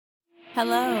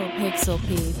Hello, Pixel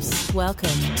Peeps.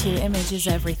 Welcome to Image is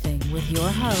Everything with your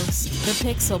host, the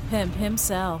Pixel Pimp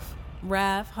himself,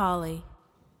 Rav Holly.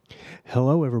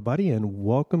 Hello, everybody, and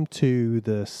welcome to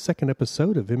the second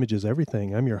episode of Image is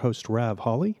Everything. I'm your host, Rav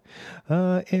Holly,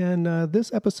 and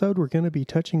this episode we're going to be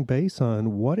touching base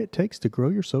on what it takes to grow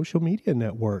your social media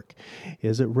network.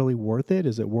 Is it really worth it?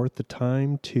 Is it worth the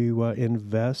time to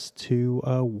invest to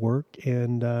work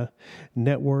and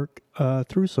network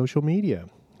through social media?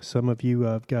 Some of you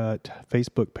have got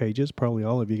Facebook pages. Probably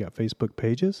all of you got Facebook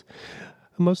pages.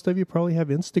 Most of you probably have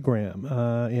Instagram,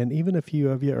 and even a few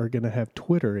of you are going to have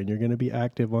Twitter, and you're going to be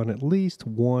active on at least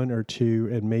one or two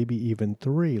and maybe even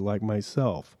three, like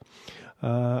myself.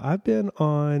 I've been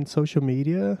on social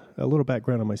media, a little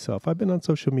background on myself. I've been on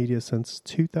social media since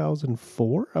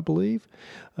 2004, I believe.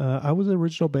 I was the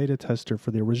original beta tester for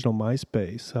the original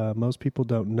MySpace. Most people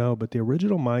don't know, but the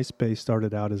original MySpace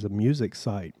started out as a music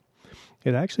site.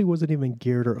 It actually wasn't even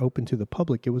geared or open to the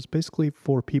public. It was basically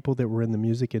for people that were in the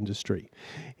music industry.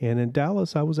 And in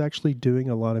Dallas, I was actually doing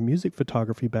a lot of music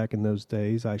photography back in those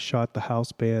days. I shot the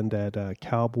house band at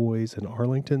Cowboys in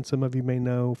Arlington, some of you may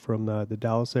know from the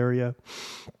Dallas area.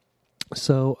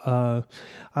 So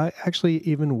I actually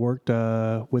even worked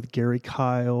with Gary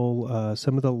Kyle,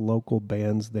 some of the local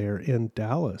bands there in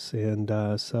Dallas, and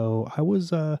so I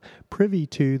was privy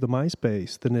to the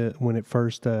MySpace when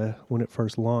it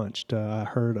first launched. I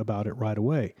heard about it right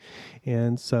away,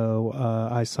 and so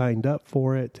I signed up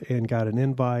for it and got an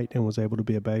invite and was able to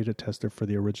be a beta tester for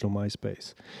the original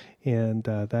MySpace, and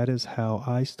that is how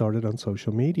I started on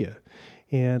social media.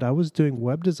 And I was doing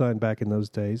web design back in those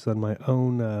days on my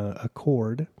own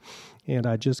accord, and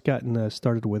I just gotten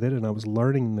started with it, and I was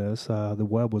learning this. The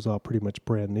web was all pretty much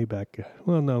brand new back.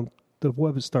 Well, no, the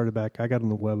web started back. I got on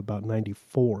the web about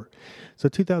 94. So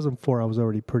 2004,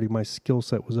 my skill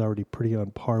set was already pretty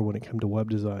on par when it came to web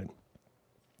design.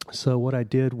 So what I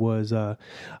did was,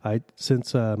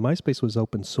 since MySpace was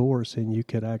open source and you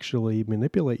could actually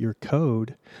manipulate your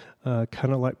code,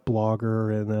 kind of like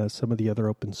Blogger and some of the other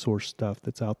open source stuff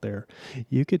that's out there,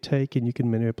 you could take and you can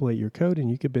manipulate your code and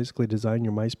you could basically design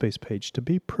your MySpace page to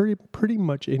be pretty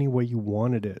much any way you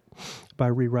wanted it by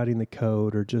rewriting the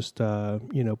code or just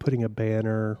putting a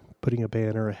banner,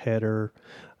 a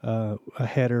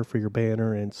header for your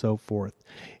banner and so forth.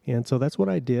 And so that's what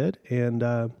I did, and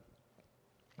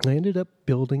I ended up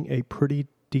building a pretty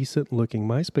decent looking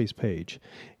MySpace page,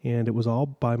 and it was all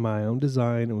by my own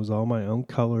design. It was all my own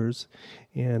colors,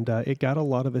 and it got a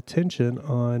lot of attention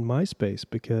on MySpace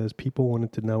because people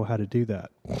wanted to know how to do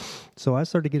that. So I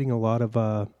started getting a lot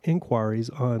of inquiries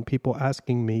on people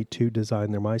asking me to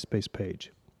design their MySpace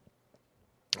page.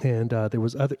 And there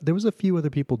was a few other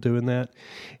people doing that,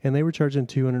 and they were charging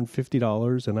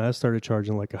 $250, and I started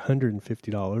charging like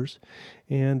 $150,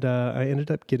 and I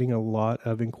ended up getting a lot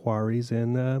of inquiries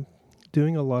and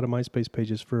doing a lot of MySpace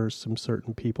pages for some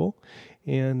certain people,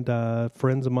 and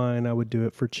friends of mine, I would do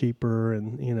it for cheaper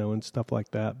and stuff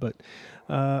like that. But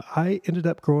I ended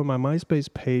up growing my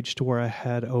MySpace page to where I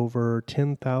had over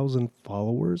 10,000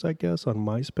 followers, I guess, on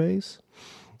MySpace,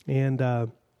 and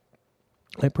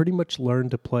I pretty much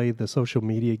learned to play the social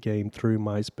media game through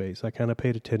MySpace. I kind of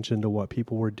paid attention to what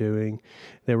people were doing.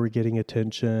 They were getting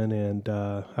attention, and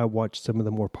I watched some of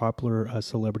the more popular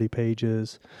celebrity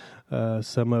pages,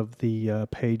 some of the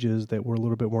pages that were a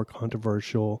little bit more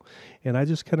controversial, and I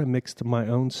just kind of mixed my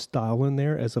own style in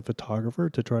there as a photographer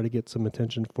to try to get some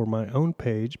attention for my own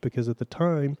page, because at the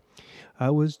time, I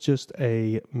was just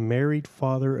a married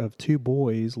father of two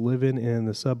boys living in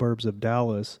the suburbs of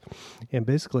Dallas, and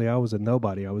basically I was a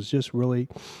nobody. I was just really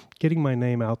getting my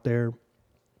name out there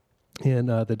in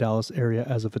the Dallas area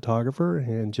as a photographer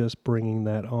and just bringing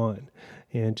that on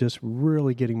and just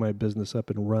really getting my business up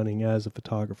and running as a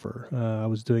photographer. I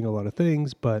was doing a lot of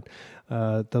things, but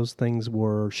those things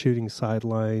were shooting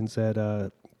sidelines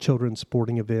at children's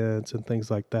sporting events and things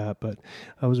like that. But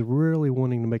I was really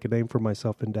wanting to make a name for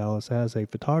myself in Dallas as a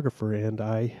photographer, and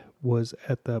I was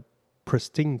at the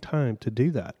pristine time to do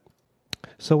that.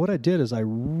 So what I did is I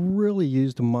really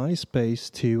used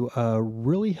MySpace to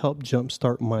really help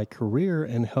jumpstart my career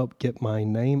and help get my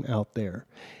name out there.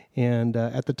 And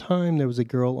at the time, there was a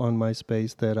girl on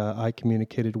MySpace that I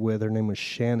communicated with. Her name was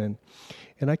Shannon,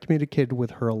 and I communicated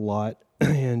with her a lot.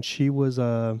 And she was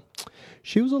a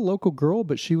local girl,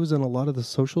 but she was in a lot of the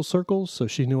social circles, so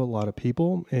she knew a lot of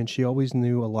people, and she always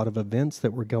knew a lot of events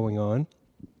that were going on.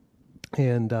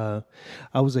 And I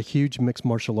was a huge mixed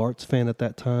martial arts fan at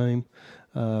that time,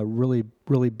 really,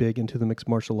 really big into the mixed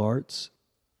martial arts.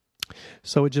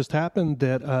 So it just happened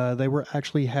that they were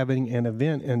actually having an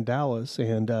event in Dallas,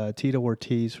 and Tito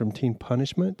Ortiz from Teen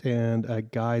Punishment and a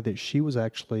guy that she was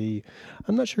actually,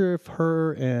 I'm not sure if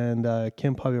her and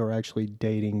Kim Pavia were actually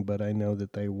dating, but I know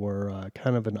that they were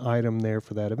kind of an item there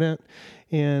for that event.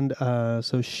 And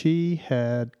so she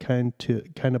had kind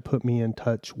of put me in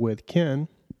touch with Ken,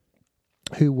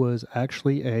 who was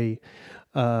actually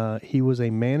he was a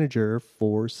manager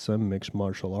for some mixed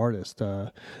martial artists,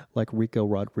 like Rico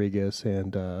Rodriguez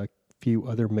and a few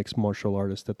other mixed martial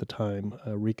artists at the time.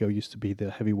 Rico used to be the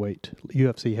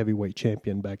UFC heavyweight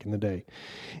champion back in the day.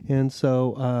 And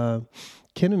so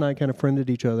Ken and I kind of friended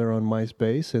each other on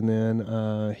MySpace, and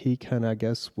then he kind of, I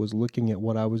guess, was looking at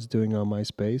what I was doing on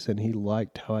MySpace, and he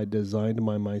liked how I designed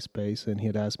my MySpace, and he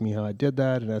had asked me how I did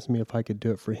that and asked me if I could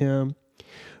do it for him,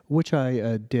 which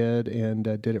I did, and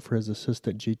did it for his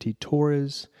assistant, GT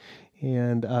Torres.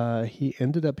 And he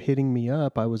ended up hitting me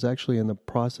up. I was actually in the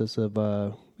process of,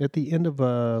 at the end of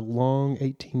a long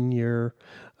 18-year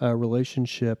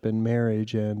relationship and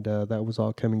marriage, and that was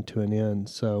all coming to an end.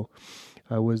 So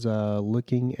I was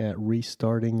looking at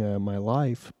restarting my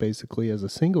life, basically, as a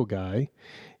single guy.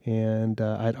 And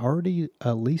I'd already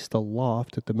leased a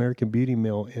loft at the American Beauty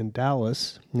Mill in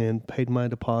Dallas and paid my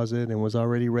deposit and was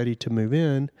already ready to move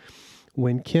in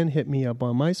when Ken hit me up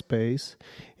on MySpace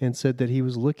and said that he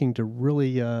was looking to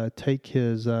really take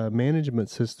his management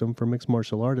system for mixed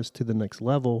martial artists to the next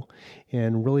level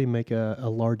and really make a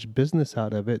large business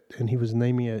out of it. And he was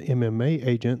naming it MMA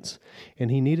agents,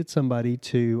 and he needed somebody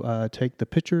to take the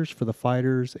pictures for the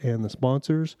fighters and the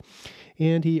sponsors.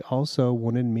 And he also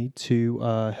wanted me to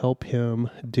help him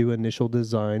do initial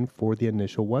design for the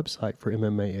initial website for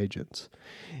MMA agents.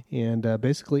 And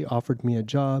basically offered me a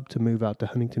job to move out to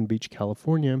Huntington Beach,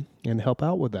 California, and help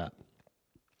out with that.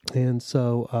 And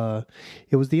so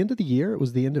it was the end of the year. It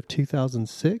was the end of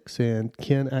 2006, and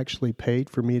Ken actually paid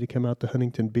for me to come out to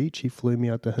Huntington Beach. He flew me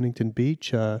out to Huntington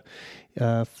Beach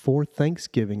for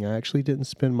Thanksgiving. I actually didn't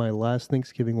spend my last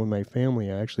Thanksgiving with my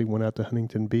family. I actually went out to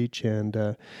Huntington Beach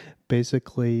and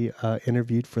basically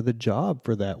interviewed for the job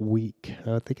for that week.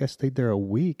 I think I stayed there a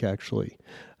week, actually,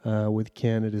 with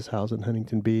Ken at his house in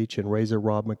Huntington Beach, and Razor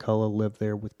Rob McCullough lived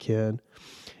there with Ken.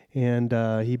 And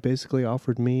he basically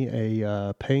offered me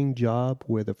a paying job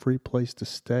with a free place to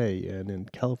stay. And in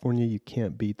California, you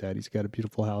can't beat that. He's got a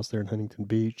beautiful house there in Huntington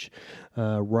Beach,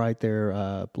 right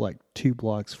there, like 2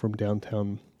 blocks from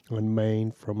downtown on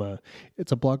Main.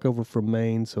 It's a block over from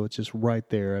Main, so it's just right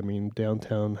there. I mean,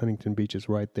 downtown Huntington Beach is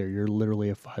right there. You're literally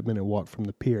a 5-minute walk from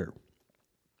the pier.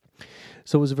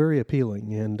 So it was very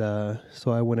appealing, and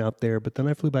so I went out there. But then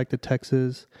I flew back to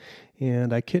Texas,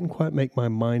 and I couldn't quite make my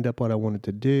mind up what I wanted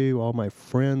to do. All my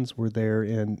friends were there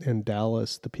in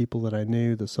Dallas, the people that I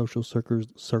knew, the social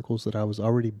circles that I was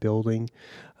already building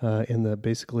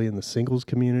basically in the singles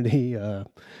community,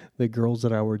 the girls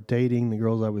that I were dating, the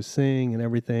girls I was seeing, and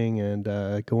everything.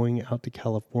 And going out to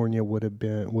California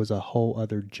was a whole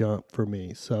other jump for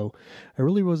me. So I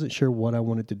really wasn't sure what I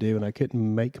wanted to do, and I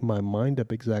couldn't make my mind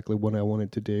up exactly what I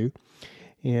wanted to do.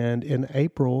 And in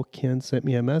April, Ken sent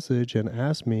me a message and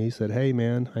asked me, he said, "Hey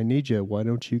man, I need you. Why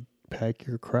don't you pack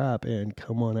your crap and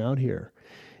come on out here?"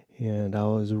 And I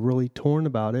was really torn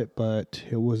about it, but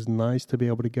it was nice to be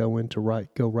able to go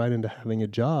right into having a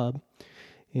job.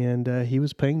 And he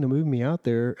was paying to move me out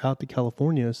to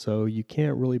California, so you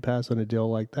can't really pass on a deal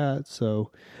like that.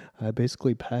 So I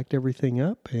basically packed everything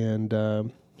up and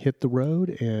hit the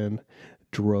road and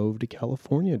drove to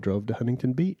California, drove to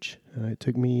Huntington Beach. It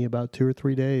took me about 2 or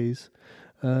 3 days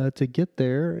to get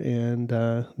there, and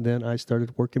then I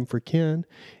started working for Ken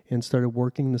and started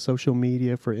working the social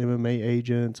media for MMA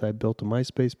agents. I built a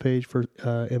MySpace page for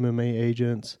MMA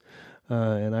agents,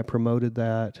 and I promoted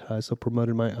that. I also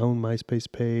promoted my own MySpace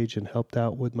page and helped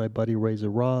out with my buddy Razor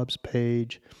Rob's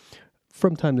page.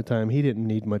 From time to time, he didn't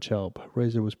need much help.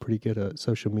 Razor was pretty good at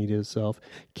social media himself.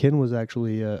 Ken was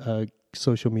actually a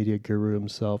social media guru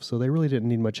himself, so they really didn't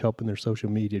need much help in their social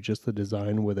media, just the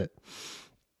design with it.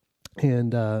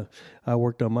 And I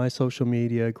worked on my social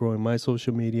media, growing my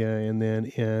social media, and then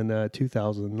in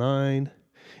 2009,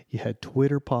 you had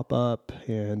Twitter pop up,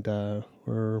 and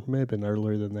or may have been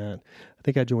earlier than that. I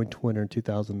think I joined Twitter in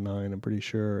 2009, I'm pretty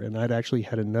sure, and I'd actually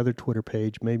had another Twitter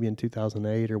page maybe in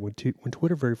 2008 or when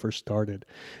Twitter very first started.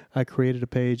 I created a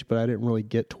page, but I didn't really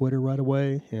get Twitter right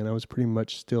away, and I was pretty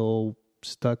much still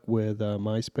stuck with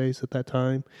MySpace at that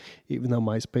time, even though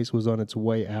MySpace was on its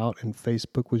way out and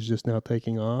Facebook was just now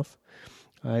taking off.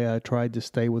 I tried to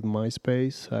stay with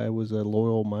MySpace. I was a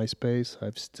loyal MySpace.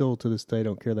 I've still, to this day,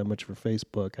 don't care that much for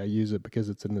Facebook. I use it because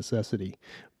it's a necessity.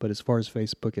 But as far as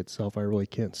Facebook itself, I really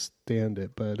can't stand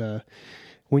it. But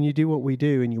when you do what we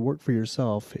do and you work for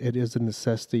yourself, it is a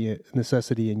necessity,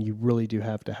 and you really do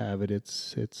have to have it.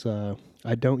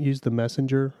 I don't use the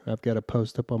Messenger. I've got a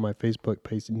post up on my Facebook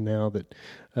page now that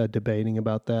debating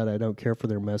about that. I don't care for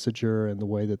their Messenger and the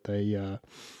way that they,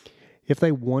 if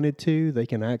they wanted to, they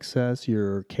can access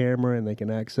your camera and they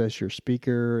can access your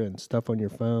speaker and stuff on your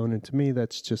phone. And to me,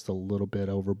 that's just a little bit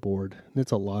overboard.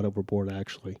 It's a lot overboard,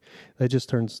 actually. That just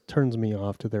turns me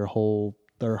off to their whole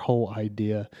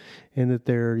idea, and that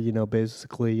they're,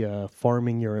 basically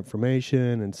farming your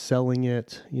information and selling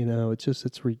it. It's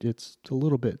a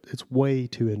little bit, it's way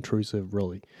too intrusive,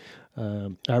 really.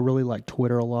 I really like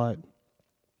Twitter a lot.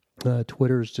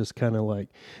 Twitter is just kind of like,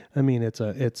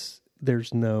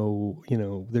 there's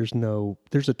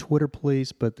a Twitter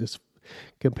police, but this,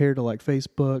 compared to like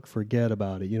Facebook, forget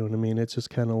about it. You know what I mean? It's just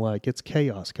kind of like, it's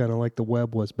chaos, kind of like the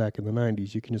web was back in the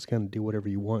 90s. You can just kind of do whatever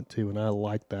you want to, and I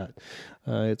like that.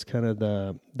 It's kind of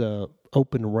the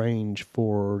open range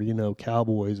for,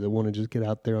 cowboys that want to just get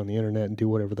out there on the internet and do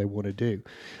whatever they want to do.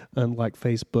 Unlike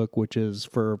Facebook, which is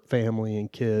for family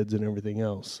and kids and everything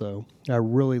else. So I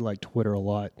really like Twitter a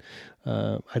lot.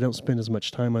 I don't spend as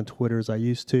much time on Twitter as I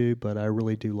used to, but I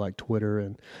really do like Twitter.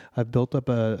 And I've built up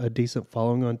a decent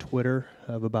following on Twitter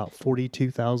of about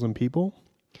 42,000 people.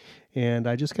 And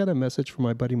I just got a message from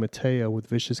my buddy Mateo with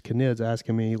Vicious Canids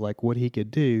asking me like what he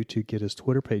could do to get his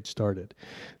Twitter page started.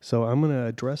 So I'm going to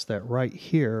address that right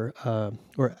here.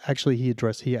 Or actually he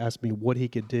asked me what he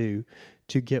could do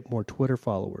to get more Twitter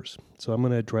followers. So I'm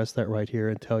going to address that right here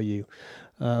and tell you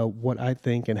what I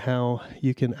think and how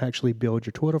you can actually build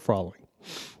your Twitter following.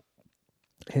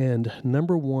 And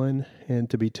number one, and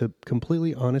to be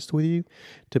completely honest with you,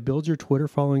 to build your Twitter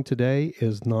following today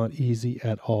is not easy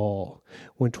at all.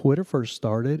 When Twitter first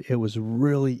started, it was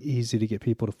really easy to get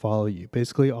people to follow you.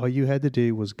 Basically, all you had to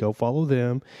do was go follow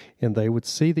them, and they would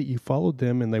see that you followed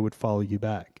them, and they would follow you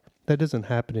back. That doesn't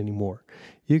happen anymore.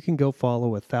 You can go follow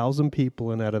 1,000 people,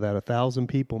 and out of that 1,000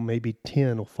 people, maybe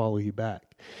 10 will follow you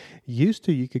back. Used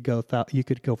to, you could go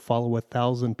follow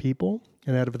 1,000 people,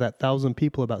 and out of that 1,000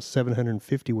 people, about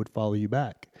 750 would follow you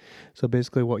back. So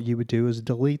basically what you would do is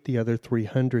delete the other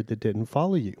 300 that didn't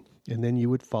follow you. And then you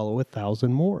would follow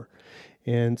 1,000 more.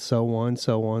 And so on,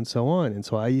 so on, so on. And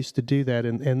so I used to do that.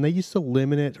 And they used to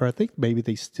limit it, or I think maybe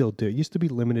they still do. It used to be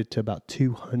limited to about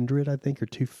 200, I think, or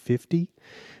 250,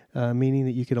 meaning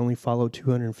that you could only follow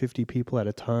 250 people at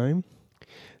a time.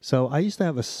 So I used to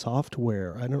have a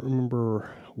software. I don't remember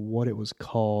what it was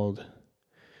called.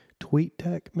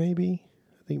 TweetDeck, maybe?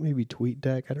 I think maybe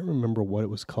TweetDeck. I don't remember what it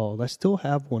was called. I still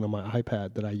have one on my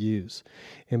iPad that I use.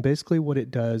 And basically what it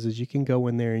does is you can go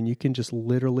in there and you can just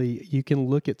literally, you can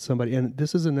look at somebody. And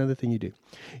this is another thing you do.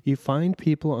 You find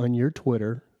people on your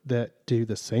Twitter that do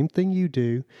the same thing you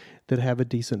do that have a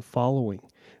decent following.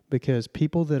 Because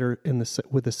people that are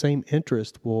with the same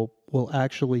interest will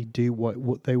actually do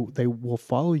what they will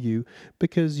follow you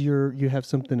because you have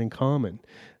something in common.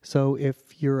 So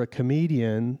if you're a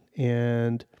comedian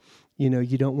and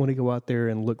you don't want to go out there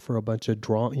and look for a bunch of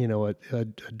a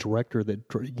director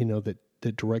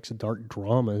that directs dark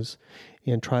dramas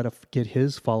and try to get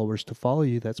his followers to follow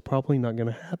you, that's probably not going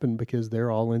to happen because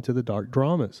they're all into the dark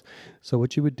dramas. So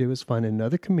what you would do is find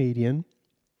another comedian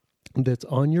that's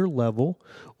on your level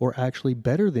or actually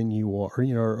better than you are,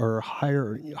 or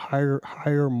higher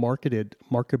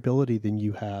marketability than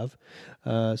you have.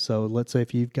 So let's say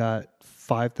if you've got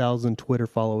 5,000 Twitter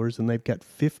followers and they've got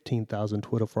 15,000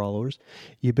 Twitter followers,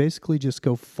 you basically just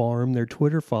go farm their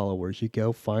Twitter followers. You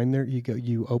go find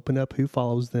you open up who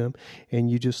follows them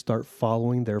and you just start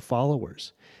following their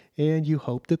followers. And you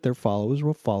hope that their followers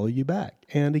will follow you back.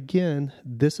 And again,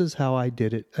 this is how I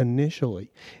did it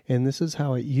initially. And this is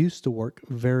how it used to work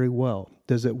very well.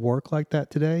 Does it work like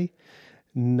that today?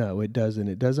 No, it doesn't.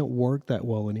 It doesn't work that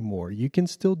well anymore. You can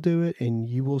still do it and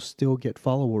you will still get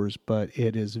followers, but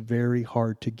it is very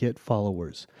hard to get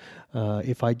followers.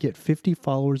 If I get 50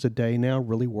 followers a day now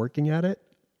really working at it,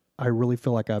 I really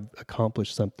feel like I've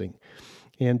accomplished something.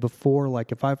 And before,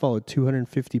 like if I followed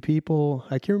 250 people,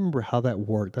 I can't remember how that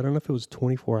worked. I don't know if it was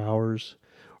 24 hours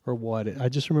or what. I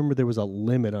just remember there was a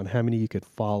limit on how many you could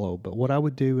follow. But what I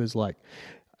would do is like,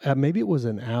 maybe it was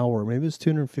an hour, maybe it was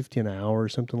 250 an hour or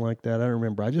something like that. I don't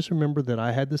remember. I just remember that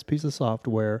I had this piece of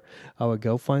software. I would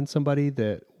go find somebody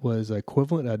that was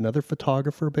equivalent, another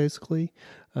photographer basically,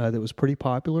 that was pretty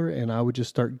popular. And I would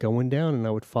just start going down and I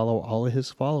would follow all of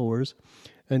his followers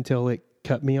until it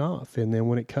cut me off. And then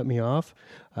when it cut me off,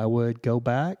 I would go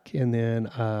back and then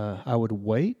I would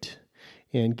wait.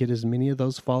 and get as many of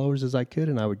those followers as I could.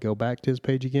 And I would go back to his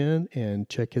page again and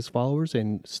check his followers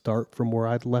and start from where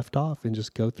I'd left off and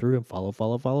just go through and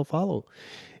follow.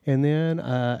 And then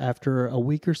after a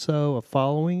week or so of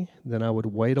following, then I would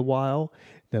wait a while.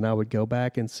 Then I would go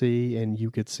back and see, and you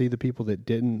could see the people that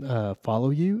didn't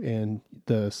follow you, and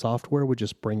the software would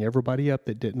just bring everybody up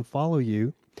that didn't follow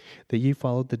you, that you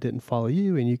followed that didn't follow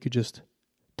you, and you could just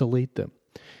delete them.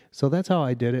 So that's how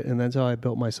I did it, and that's how I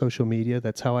built my social media.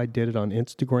 That's how I did it on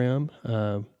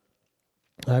Instagram.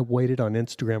 I waited on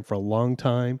Instagram for a long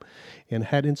time and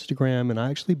had Instagram, and I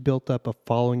actually built up a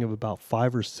following of about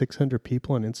 500 or 600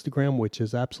 people on Instagram, which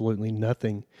is absolutely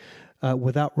nothing,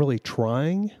 without really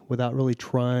trying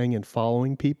and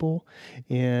following people,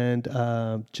 and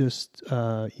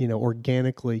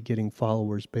organically getting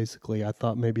followers. Basically, I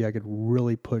thought maybe I could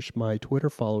really push my Twitter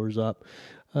followers up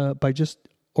by just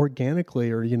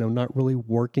organically, or not really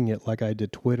working it like I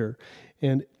did Twitter.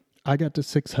 And I got to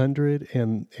 600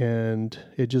 and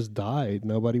it just died.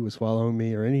 Nobody was following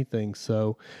me or anything.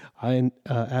 So I,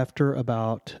 after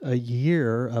about a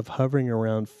year of hovering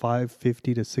around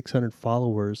 550 to 600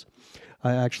 followers,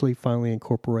 I actually finally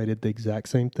incorporated the exact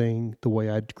same thing. The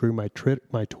way I grew my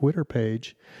Twitter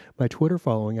page, my Twitter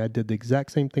following, I did the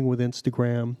exact same thing with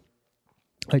Instagram.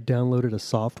 I downloaded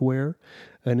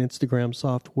an Instagram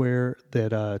software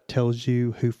that tells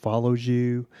you who follows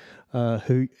you,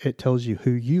 it tells you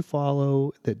who you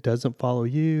follow that doesn't follow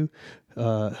you,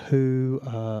 who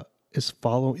is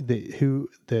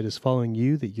following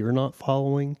you that you're not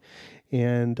following,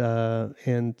 and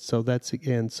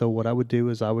so what I would do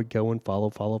is I would go and follow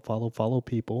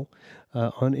people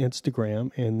on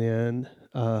Instagram, and then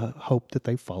hope that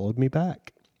they followed me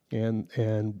back,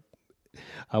 and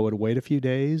I would wait a few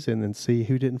days and then see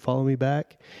who didn't follow me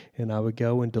back, and I would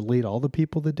go and delete all the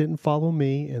people that didn't follow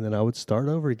me, and then I would start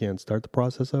the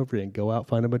process over again, go out,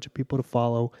 find a bunch of people to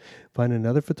follow, find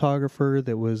another photographer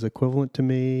that was equivalent to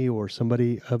me or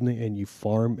somebody and you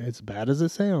farm, as bad as it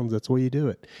sounds, that's the way you do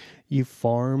it. You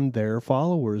farm their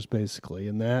followers, basically,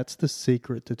 and that's the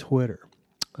secret to Twitter.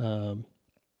 Not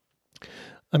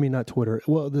Twitter.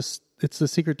 Well, it's the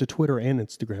secret to Twitter and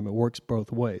Instagram. It works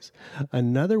both ways.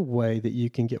 Another way that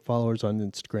you can get followers on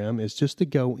Instagram is just to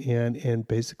go in and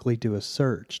basically do a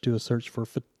search. Do a search for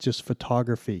just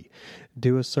photography.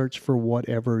 Do a search for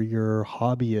whatever your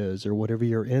hobby is or whatever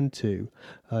you're into.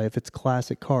 If it's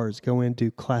classic cars, go in and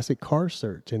do classic car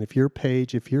search. And if your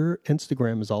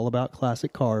Instagram is all about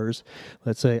classic cars,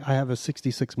 let's say I have a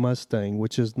 66 Mustang,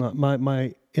 which is not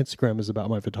my Instagram is about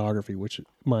my photography, which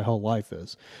my whole life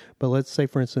is. But let's say,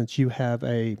 for instance, you have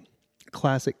a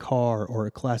classic car or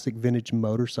a classic vintage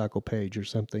motorcycle page or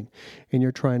something, and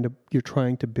you're trying to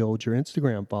build your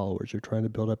Instagram followers. You're trying to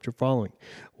build up your following.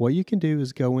 What you can do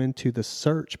is go into the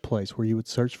search place where you would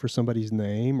search for somebody's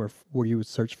name or where you would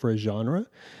search for a genre.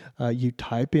 You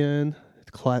type in,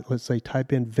 let's say,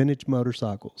 vintage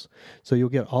motorcycles. So you'll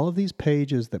get all of these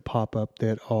pages that pop up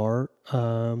that are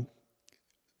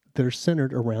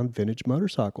centered around vintage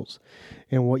motorcycles.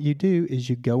 And what you do is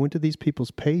you go into these people's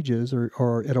pages,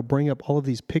 or it'll bring up all of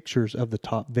these pictures of the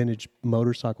top vintage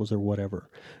motorcycles or whatever.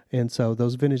 And so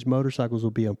those vintage motorcycles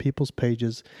will be on people's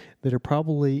pages that are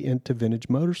probably into vintage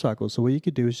motorcycles. So what you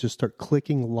could do is just start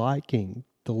liking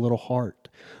the little heart.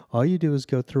 All you do is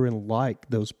go through and like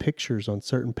those pictures on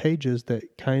certain pages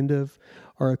that kind of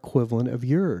are equivalent of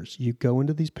yours. You go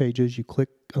into these pages, you click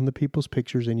on the people's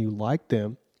pictures, and you like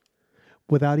them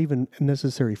without even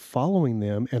necessarily following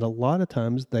them. And a lot of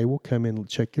times they will come in,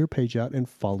 check your page out, and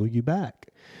follow you back.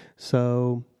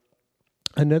 So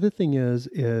another thing is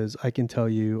I can tell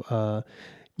you,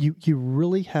 you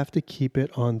really have to keep it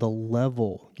on the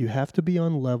level. You have to be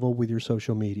on level with your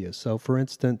social media. So for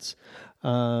instance,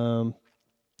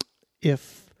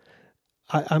 if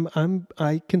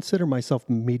I consider myself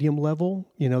medium level.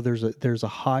 There's a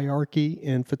hierarchy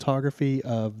in photography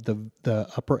of the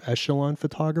upper echelon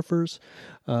photographers,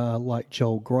 like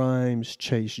Joel Grimes,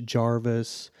 Chase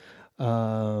Jarvis,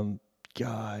 all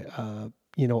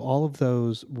of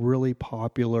those really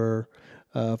popular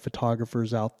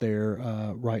photographers out there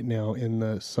right now in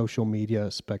the social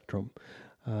media spectrum.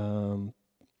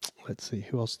 Let's see,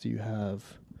 who else do you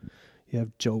have? You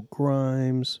have Joel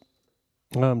Grimes.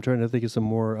 I'm trying to think of some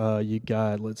more. You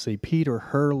got, let's see, Peter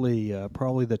Hurley,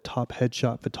 probably the top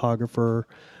headshot photographer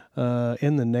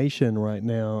in the nation right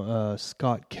now.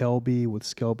 Scott Kelby with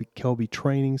Kelby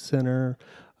Training Center,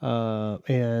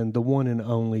 and the one and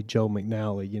only Joe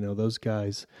McNally. Those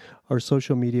guys are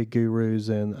social media gurus,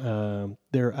 and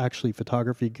they're actually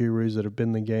photography gurus that have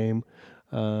been in the game.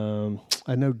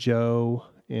 I know Joe,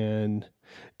 and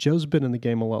Joe's been in the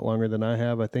game a lot longer than I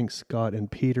have. I think Scott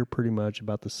and Peter pretty much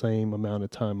about the same amount of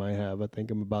time I have. I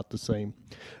think I'm about the same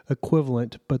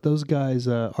equivalent. But those guys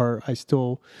I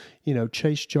still,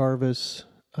 Chase Jarvis,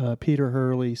 Peter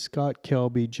Hurley, Scott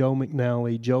Kelby, Joe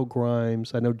McNally, Joe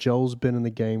Grimes. I know Joe's been in the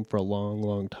game for a long,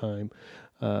 long time,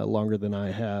 longer than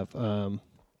I have.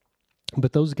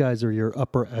 But those guys are your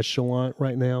upper echelon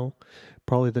right now,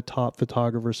 probably the top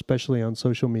photographers, especially on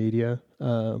social media.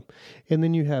 And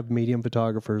then you have medium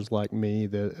photographers like me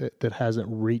that hasn't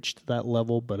reached that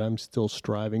level, but I'm still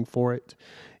striving for it.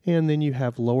 And then you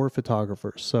have lower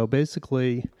photographers. So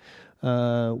basically,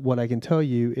 what I can tell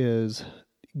you is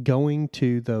going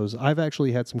to those. I've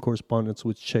actually had some correspondence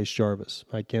with Chase Jarvis.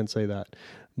 I can say that.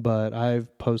 But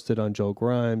I've posted on Joe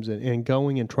Grimes and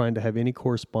going and trying to have any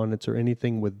correspondence or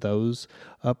anything with those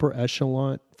upper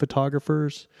echelon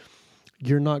photographers,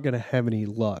 you're not going to have any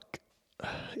luck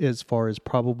as far as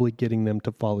probably getting them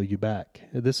to follow you back.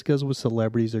 This goes with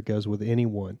celebrities or goes with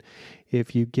anyone.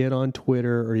 If you get on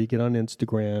Twitter or you get on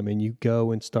Instagram and you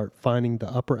go and start finding the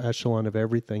upper echelon of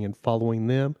everything and following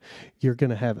them, you're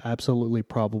going to have absolutely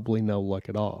probably no luck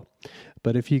at all.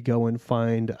 But if you go and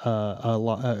find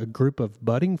a group of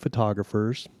budding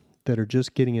photographers that are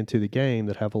just getting into the game,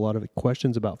 that have a lot of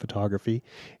questions about photography,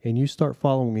 and you start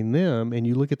following them and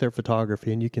you look at their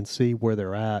photography and you can see where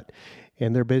they're at,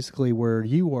 and they're basically where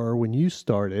you are when you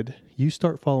started, you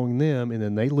start following them, and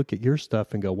then they look at your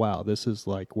stuff and go, wow, this is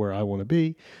like where I want to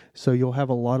be. So you'll have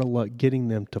a lot of luck getting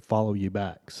them to follow you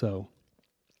back. So,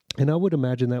 and I would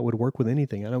imagine that would work with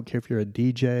anything. I don't care if you're a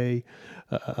DJ,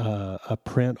 a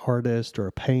print artist, or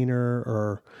a painter,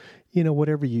 or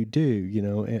whatever you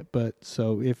do. But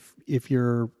so if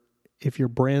you're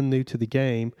brand new to the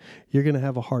game, you're going to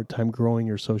have a hard time growing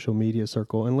your social media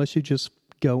circle unless you just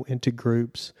go into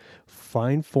groups,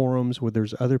 find forums where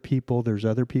there's other people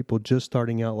just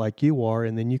starting out like you are,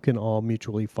 and then you can all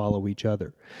mutually follow each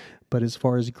other. But as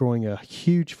far as growing a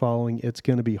huge following, it's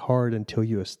going to be hard until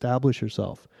you establish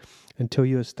yourself, until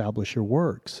you establish your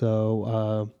work.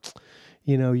 So,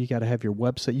 you got to have your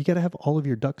website. You got to have all of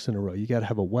your ducks in a row. You got to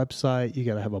have a website. You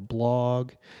got to have a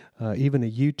blog, even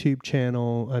a YouTube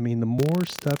channel. I mean, the more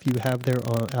stuff you have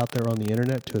out there on the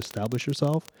internet to establish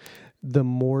yourself, the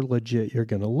more legit you're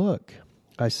going to look.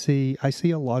 I see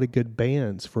a lot of good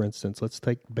bands, for instance. Let's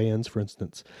take bands, for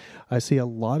instance. I see a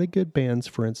lot of good bands,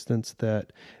 for instance,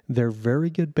 that they're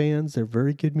very good bands, they're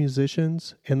very good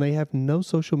musicians, and they have no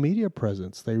social media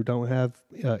presence. They don't have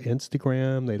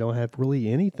Instagram, they don't have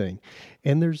really anything.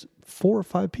 And there's 4 or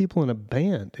 5 people in a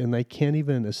band, and they can't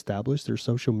even establish their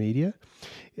social media.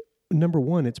 Number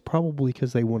one, it's probably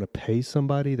because they want to pay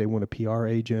somebody, they want a PR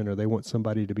agent, or they want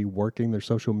somebody to be working their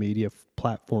social media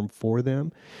platform for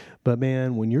them. But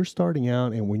man, when you're starting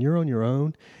out and when you're on your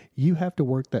own, you have to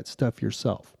work that stuff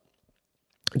yourself.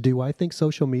 Do I think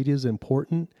social media is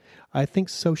important? I think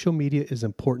social media is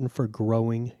important for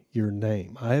growing your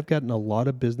name. I have gotten a lot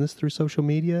of business through social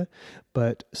media,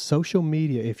 but social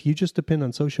media, if you just depend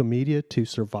on social media to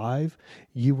survive,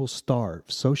 you will starve.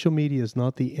 Social media is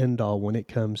not the end all when it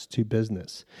comes to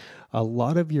business. A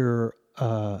lot of your,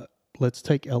 let's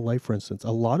take LA for instance,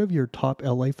 a lot of your top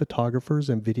LA photographers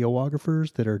and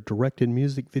videographers that are directing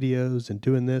music videos and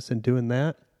doing this and doing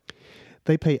that,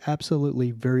 they pay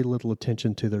absolutely very little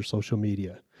attention to their social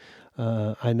media.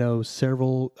 I know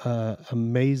several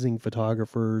amazing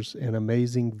photographers and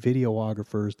amazing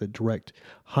videographers that direct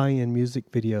high-end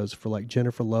music videos for like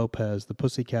Jennifer Lopez, the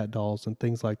Pussycat Dolls, and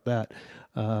things like that.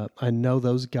 I know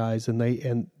those guys,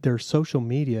 and their social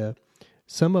media,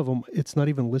 some of them, it's not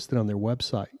even listed on their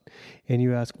website. And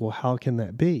you ask, well, how can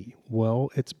that be?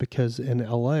 Well, it's because in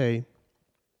LA,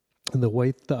 the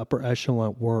way the upper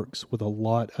echelon works with a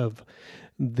lot of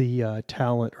the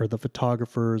talent or the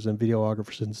photographers and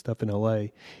videographers and stuff in LA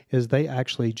is they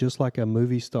actually, just like a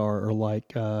movie star or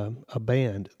like a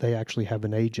band, they actually have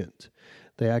an agent.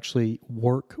 They actually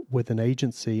work with an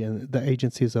agency, and the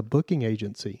agency is a booking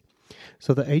agency.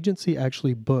 So the agency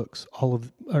actually books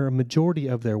a majority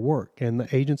of their work, and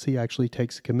the agency actually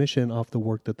takes a commission off the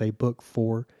work that they book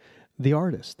for the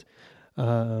artist.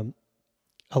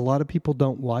 A lot of people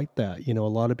don't like that. A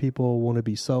lot of people want to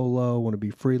be solo, want to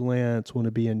be freelance, want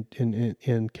to be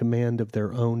in command of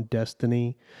their own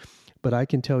destiny. But I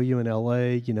can tell you in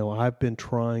LA, I've been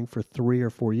trying for 3 or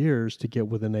 4 years to get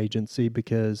with an agency,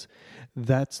 because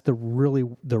that's the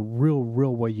real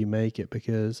way you make it,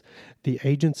 because the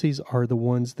agencies are the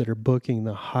ones that are booking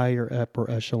the higher upper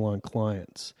echelon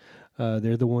clients.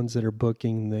 They're the ones that are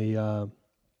booking the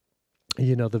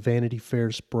Vanity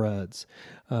Fair spreads.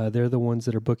 They're the ones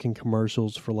that are booking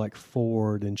commercials for like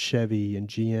Ford and Chevy and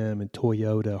GM and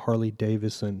Toyota, Harley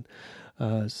Davidson.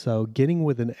 So getting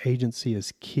with an agency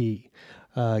is key.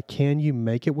 Can you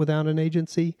make it without an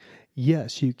agency?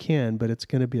 Yes, you can, but it's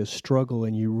going to be a struggle,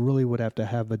 and you really would have to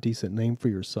have a decent name for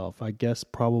yourself. I guess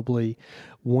probably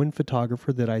one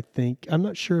photographer that I think, I'm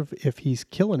not sure if he's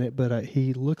killing it, but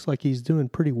he looks like he's doing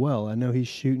pretty well. I know he's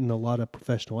shooting a lot of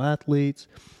professional athletes.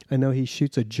 I know he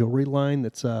shoots a jewelry line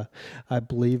that's, I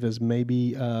believe, is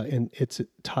maybe, and it's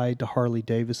tied to Harley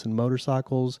Davidson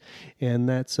motorcycles, and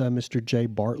that's Mr. Jay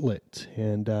Bartlett.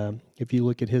 And if you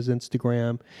look at his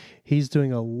Instagram, he's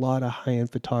doing a lot of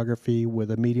high-end photography with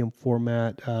a medium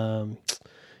format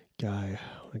guy.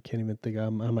 I can't even think.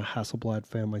 I'm a Hasselblad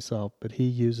fan myself, but he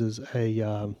uses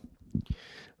a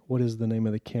what is the name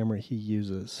of the camera he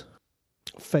uses?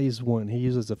 Phase 1. He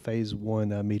uses a Phase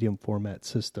 1 medium format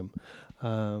system,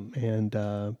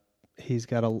 and he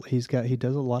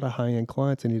does a lot of high-end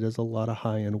clients, and he does a lot of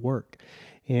high-end work.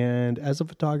 And as a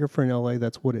photographer in LA,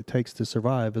 that's what it takes to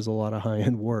survive, is a lot of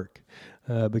high-end work,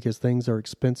 because things are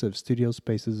expensive. Studio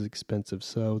space is expensive.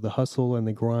 So the hustle and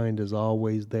the grind is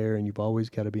always there, and you've always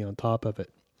got to be on top of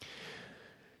it.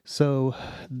 So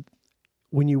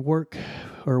when you work,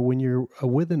 or when you're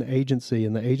with an agency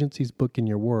and the agency's booking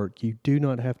your work, you do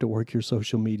not have to work your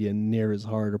social media near as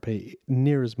hard or pay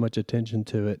near as much attention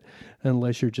to it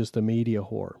unless you're just a media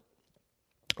whore.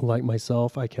 Like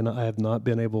myself, I have not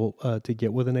been able to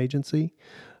get with an agency.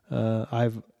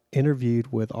 I've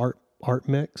interviewed with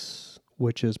ArtMix,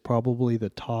 which is probably the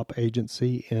top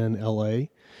agency in LA,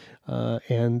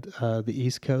 and the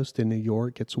East Coast in New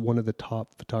York. It's one of the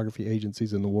top photography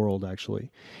agencies in the world,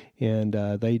 actually. And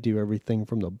they do everything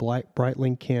from the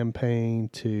Breitling campaign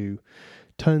to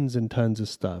tons and tons of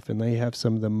stuff. And they have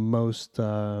some of the most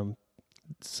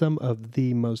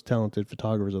talented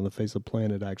photographers on the face of the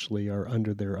planet actually are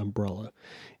under their umbrella.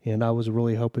 And I was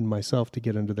really hoping myself to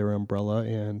get under their umbrella.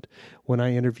 And when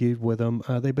I interviewed with them,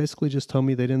 they basically just told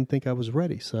me they didn't think I was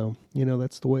ready. So,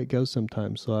 that's the way it goes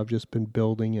sometimes. So I've just been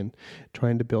building and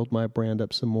trying to build my brand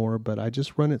up some more. But I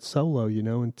just run it solo,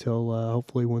 until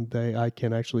hopefully one day I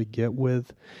can actually get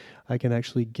with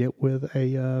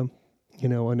a,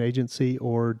 an agency,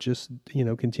 or just,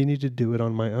 continue to do it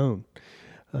on my own.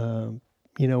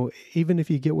 Even if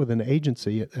you get with an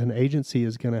agency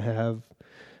is going to have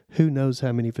who knows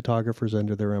how many photographers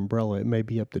under their umbrella. It may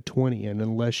be up to 20. And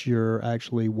unless you're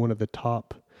actually one of the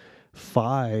top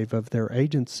 5 of their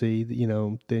agency,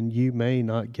 then you may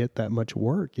not get that much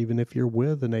work, even if you're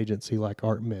with an agency like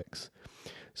ArtMix.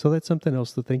 So that's something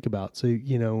else to think about. So,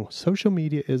 social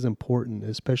media is important,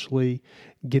 especially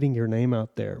getting your name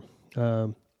out there.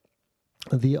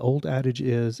 The old adage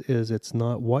is it's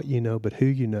not what you know, but who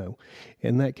you know.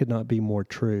 And that could not be more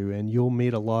true. And you'll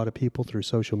meet a lot of people through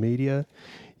social media.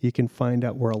 You can find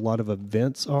out where a lot of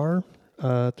events are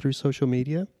through social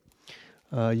media.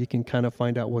 You can kind of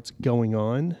find out what's going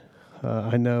on.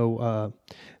 I know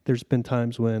there's been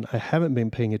times when I haven't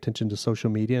been paying attention to social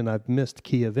media and I've missed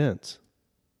key events.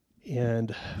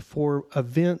 And for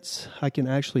events, I can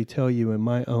actually tell you, in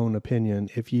my own opinion,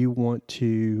 if you want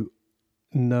to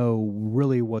know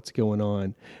really what's going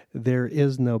on, there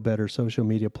is no better social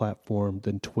media platform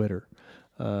than Twitter.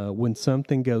 When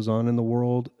something goes on in the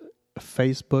world,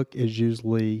 Facebook is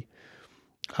usually,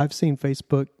 I've seen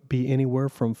Facebook be anywhere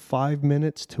from 5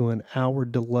 minutes to an hour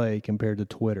delay compared to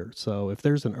Twitter. So if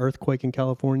there's an earthquake in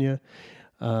California,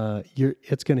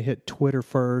 it's going to hit Twitter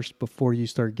first before you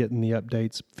start getting the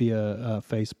updates via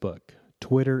Facebook.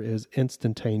 Twitter is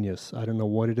instantaneous. I don't know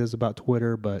what it is about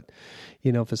Twitter, but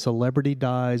if a celebrity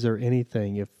dies or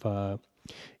anything, if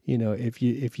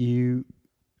you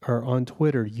are on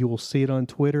Twitter, you will see it on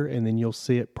Twitter, and then you'll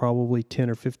see it probably 10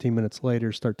 or 15 minutes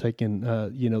later start taking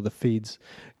the feeds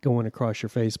going across your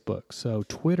Facebook. So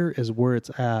Twitter is where it's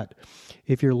at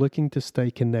if you're looking to stay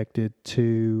connected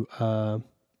to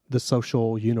the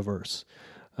social universe.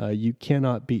 You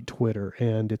cannot beat Twitter,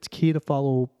 and it's key to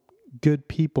follow good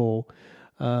people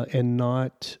and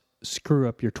not screw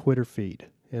up your Twitter feed.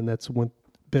 And that's one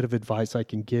bit of advice I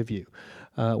can give you.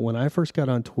 When I first got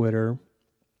on Twitter,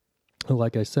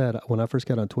 like I said,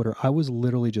 I was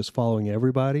literally just following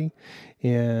everybody,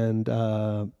 and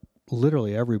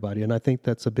literally everybody. And I think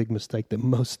that's a big mistake that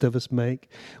most of us make.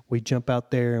 We jump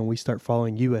out there and we start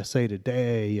following USA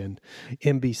Today and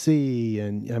NBC,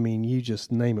 and you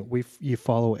just name it. You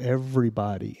follow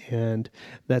everybody, and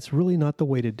that's really not the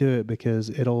way to do it, because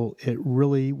it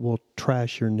really will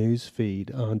trash your news feed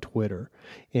on Twitter,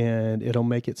 and it'll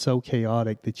make it so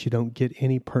chaotic that you don't get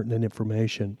any pertinent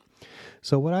information.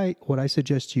 So what I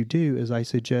suggest you do is I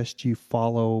suggest you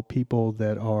follow people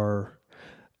that are.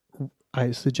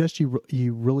 I suggest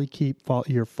you really keep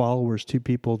your followers to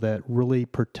people that really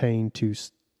pertain to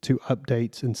to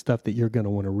updates and stuff that you're going to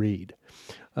want to read.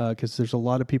 Because there's a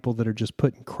lot of people that are just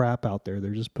putting crap out there.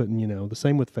 They're just putting, the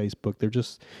same with Facebook. They're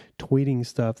just tweeting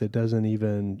stuff that doesn't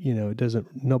even,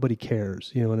 nobody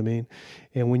cares. You know what I mean?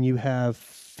 And when you have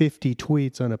 50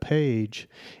 tweets on a page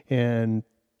and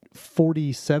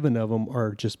 47 of them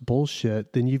are just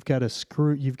bullshit, then you've got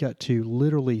to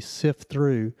literally sift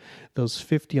through those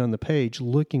 50 on the page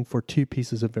looking for two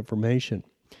pieces of information.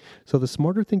 So the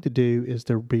smarter thing to do is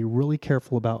to be really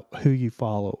careful about who you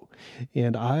follow.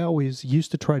 And I always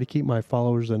used to try to keep my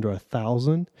followers under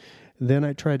 1,000. Then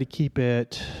I tried to keep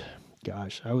it,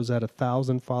 I was at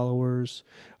 1,000 followers,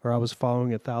 or I was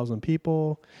following 1,000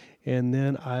 people. And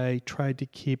then I tried to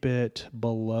keep it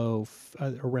below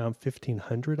around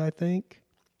 1,500, I think.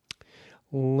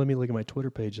 Let me look at my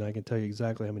Twitter page and I can tell you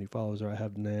exactly how many followers I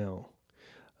have now.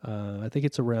 I think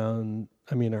it's around,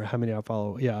 or how many I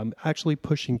follow. Yeah, I'm actually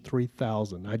pushing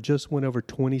 3,000. I just went over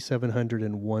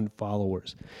 2,701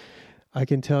 followers. I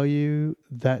can tell you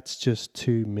that's just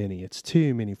too many. It's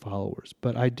too many followers.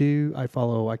 But I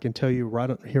can tell you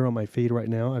right here on my feed right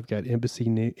now, I've got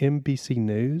NBC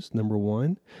News, number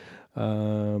 1.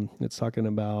 It's talking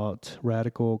about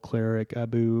radical cleric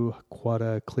Abu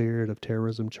Quata cleared of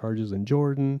terrorism charges in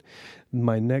Jordan.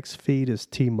 My next feed is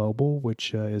T-Mobile,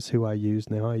 which is who I use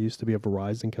now. I used to be a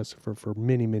Verizon customer for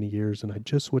many, many years, and I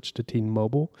just switched to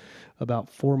T-Mobile about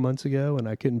 4 months ago, and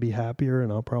I couldn't be happier, and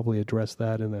I'll probably address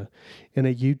that in a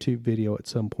YouTube video at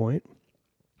some point.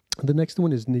 The next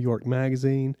one is New York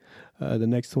Magazine. The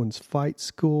next one's Fight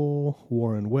School,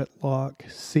 Warren Whitlock,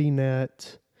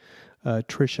 CNET,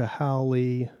 Trisha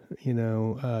Howley,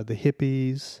 the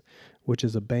Hippies, which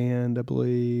is a band, I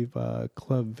believe,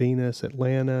 Club Venus,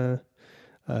 Atlanta,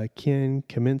 Ken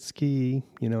Kaminsky,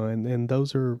 and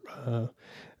those are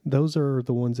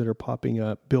the ones that are popping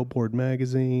up. Billboard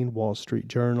Magazine, Wall Street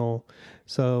Journal,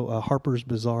 so Harper's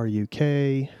Bazaar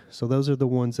UK. So those are the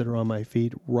ones that are on my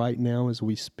feed right now as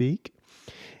we speak.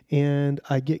 And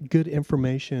I get good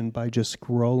information by just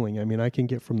scrolling. I can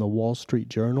get from the Wall Street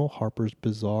Journal, Harper's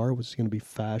Bazaar, which is going to be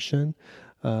fashion,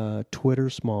 Twitter,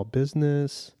 small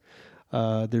business.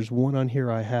 There's one on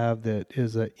here I have that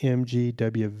is a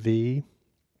MGWV,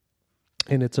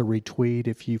 and it's a retweet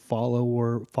if you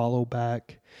follow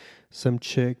back some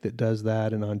chick that does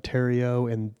that in Ontario,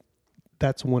 and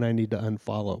that's one I need to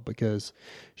unfollow because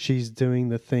she's doing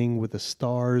the thing with the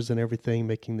stars and everything,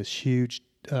 making this huge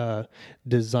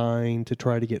design to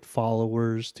try to get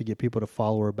followers, to get people to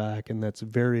follow her back, and that's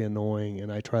very annoying,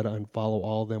 and I try to unfollow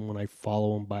all of them when I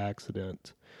follow them by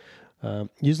accident.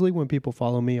 Usually when people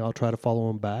follow me, I'll try to follow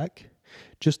them back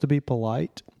just to be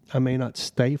polite. I may not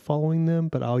stay following them,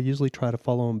 but I'll usually try to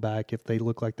follow them back if they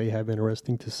look like they have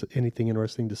anything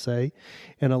interesting to say.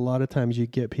 And a lot of times you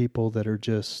get people that are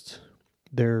just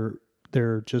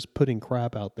they're just putting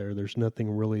crap out there. There's nothing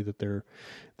really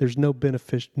there's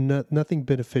nothing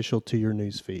beneficial to your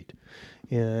news feed.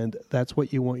 And that's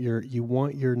what you want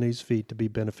your news feed to be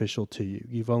beneficial to you.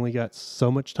 You've only got so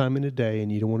much time in a day,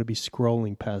 and you don't want to be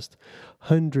scrolling past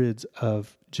hundreds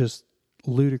of just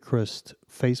ludicrous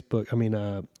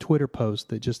Twitter posts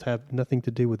that just have nothing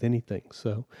to do with anything.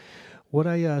 So what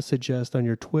I suggest on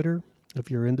your Twitter,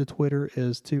 if you're into Twitter,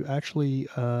 is to actually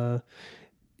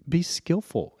be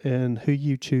skillful in who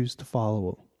you choose to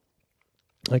follow.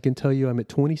 I can tell you I'm at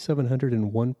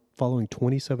 2,701, following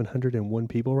 2,701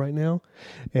 people right now,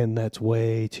 and that's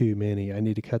way too many. I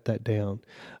need to cut that down.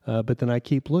 But then I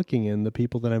keep looking, and the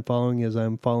people that I'm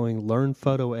following Learn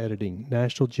Photo Editing,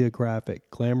 National Geographic,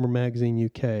 Glamour Magazine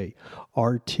UK,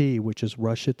 RT, which is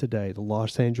Russia Today, the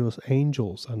Los Angeles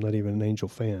Angels. I'm not even an Angel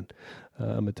fan.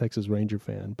 I'm a Texas Ranger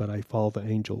fan, but I follow the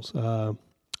Angels.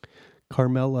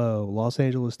 Carmelo, Los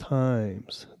Angeles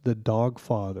Times, The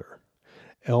Dogfather,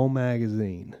 Elle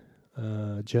Magazine,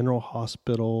 General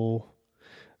Hospital.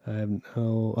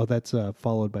 That's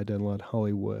followed by Denlot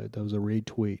Hollywood. That was a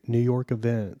retweet. New York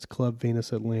Events, Club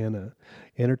Venus Atlanta,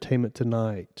 Entertainment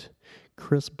Tonight,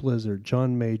 Chris Blizzard,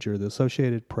 John Major, the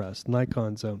Associated Press,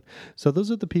 Nikon Zone. So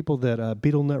those are the people that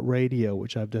Beetle Nut Radio,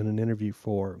 which I've done an interview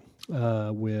for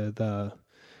with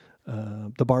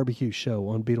the barbecue show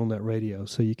on Beetle Nut Radio.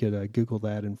 So you could Google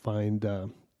that and find the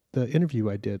interview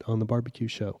I did on the barbecue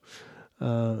show.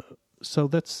 So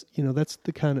that's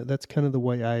kind of the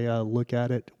way I look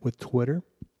at it with Twitter.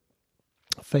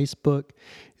 Facebook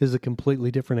is a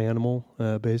completely different animal.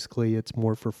 Basically, it's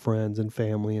more for friends and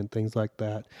family and things like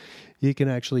that. You can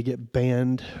actually get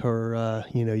banned, or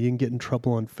you can get in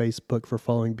trouble on Facebook for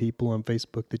following people on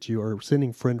Facebook that you are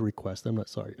sending friend requests. I'm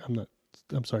not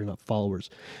I'm sorry, not followers,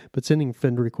 but sending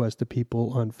friend requests to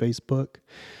people on Facebook.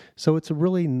 So it's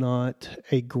really not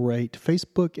a great,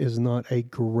 Facebook is not a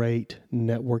great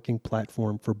networking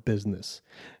platform for business.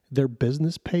 Their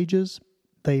business pages,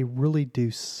 they really do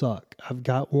suck. I've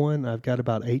got one. I've got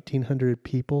about 1,800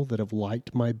 people that have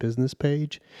liked my business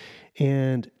page.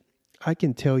 And I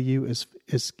can tell you, as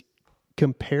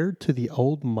compared to the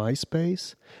old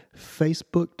MySpace,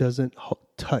 Facebook doesn't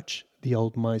touch the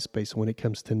old MySpace when it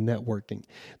comes to networking.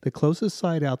 The closest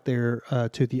site out there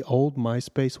to the old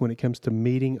MySpace when it comes to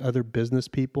meeting other business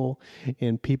people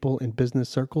in business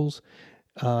circles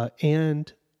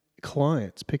and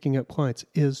clients, picking up clients,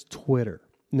 is Twitter.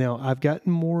 Now, I've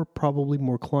gotten probably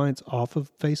more clients off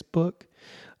of Facebook,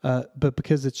 but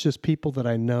because it's just people that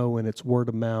I know and it's word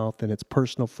of mouth and it's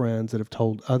personal friends that have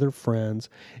told other friends,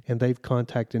 and they've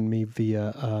contacted me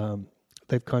via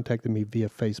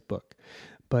Facebook.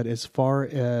 But as far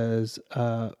as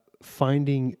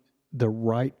finding the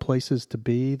right places to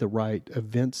be, the right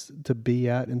events to be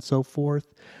at, and so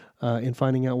forth, and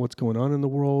finding out what's going on in the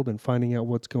world and finding out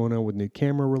what's going on with new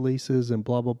camera releases and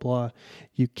blah, blah, blah,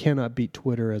 you cannot beat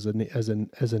Twitter as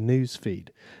a news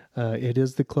feed. It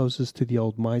is the closest to the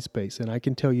old MySpace. And I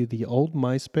can tell you the old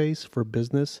MySpace for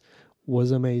business was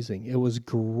amazing. It was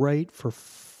great for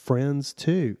friends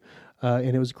too.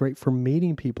 And it was great for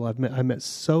meeting people. I met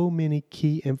so many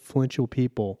key influential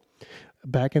people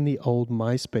back in the old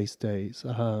MySpace days.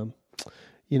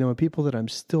 And people that I'm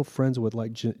still friends with,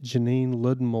 like Janine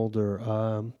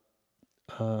Ludenmulder,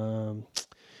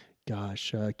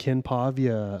 Ken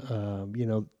Pavia,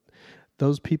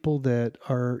 those people that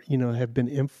are, have been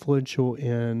influential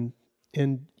in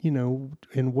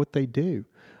what they do.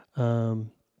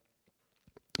 And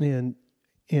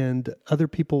other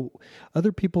people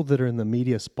that are in the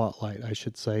media spotlight, I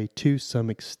should say, to some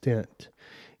extent.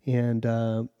 And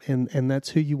that's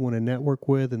who you want to network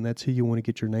with, and that's who you want to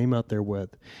get your name out there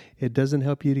with. It doesn't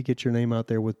help you to get your name out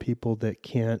there with people that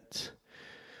can't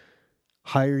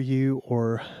hire you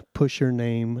or push your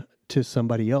name to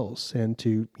somebody else, and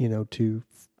to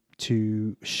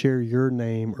share your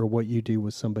name or what you do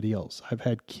with somebody else. I've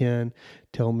had Ken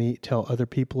tell other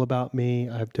people about me.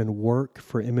 I've done work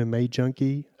for MMA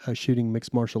Junkie, shooting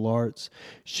mixed martial arts,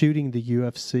 shooting the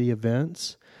UFC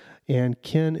events. And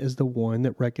Ken is the one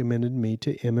that recommended me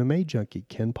to MMA Junkie,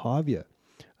 Ken Pavia.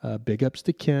 Big ups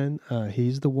to Ken.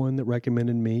 He's the one that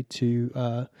recommended me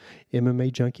to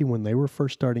MMA Junkie when they were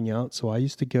first starting out. So I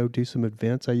used to go do some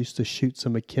events. I used to shoot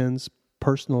some of Ken's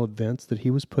personal events that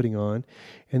he was putting on,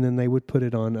 and then they would put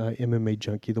it on MMA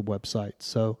Junkie, the website.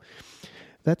 So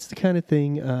that's the kind of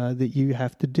thing that you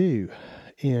have to do,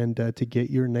 and to get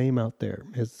your name out there.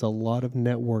 It's a lot of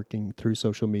networking through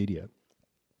social media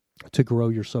to grow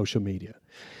your social media.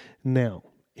 Now,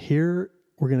 here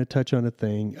we're going to touch on a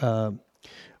thing.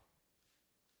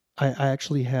 I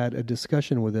actually had a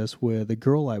discussion with this with a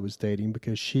girl I was dating,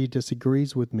 because she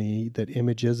disagrees with me that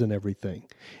image isn't everything.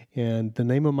 And the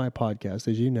name of my podcast,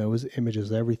 as you know, is Image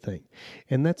is Everything.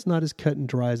 And that's not as cut and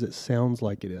dry as it sounds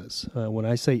like it is. When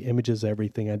I say image is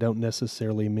everything, I don't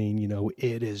necessarily mean,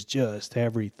 it is just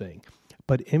everything.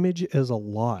 But image is a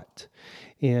lot.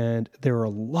 And there are a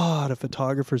lot of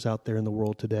photographers out there in the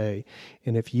world today.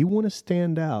 And if you want to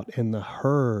stand out in the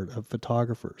herd of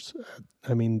photographers,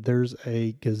 there's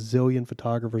a gazillion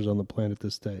photographers on the planet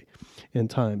this day and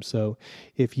time. So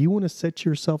if you want to set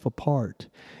yourself apart,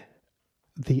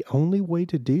 the only way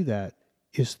to do that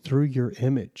is through your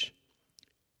image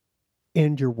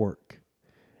and your work.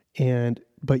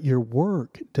 But your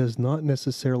work does not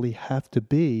necessarily have to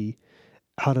be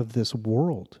out of this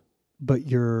world, but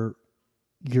your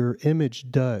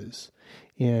image does.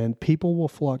 And people will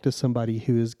flock to somebody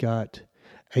who has got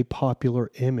a popular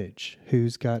image,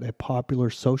 who's got a popular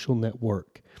social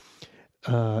network.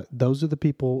 Those are the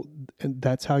people, and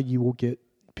that's how you will get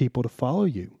people to follow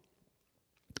you.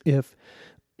 If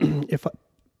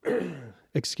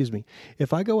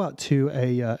I go out to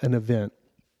an event,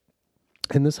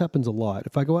 and this happens a lot,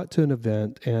 if I go out to an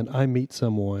event and I meet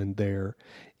someone there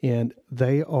and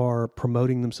they are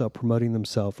promoting themselves,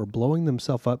 or blowing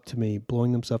themselves up to me,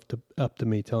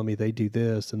 telling me they do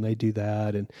this and they do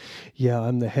that, and yeah,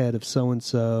 I'm the head of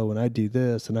so-and-so, and I do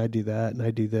this and I do that and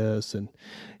I do this, and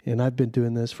I've been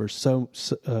doing this for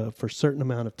for a certain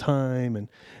amount of time,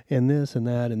 and this and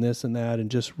that and this and that, and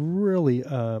just really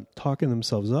talking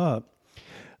themselves up.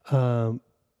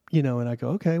 And I go,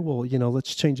 okay, well,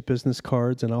 let's change business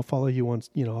cards, and I'll follow you on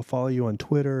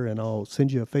Twitter, and I'll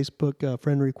send you a Facebook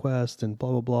friend request, and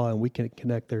blah, blah, blah, and we can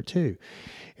connect there too.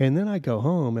 And then I go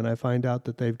home and I find out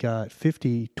that they've got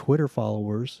 50 Twitter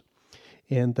followers,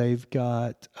 and they've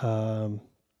got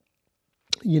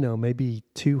maybe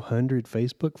 200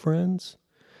 Facebook friends,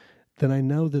 then I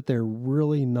know that they're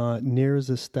really not near as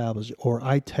established, or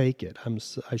I take it.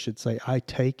 I should say I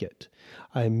take it.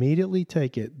 I immediately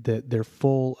take it that they're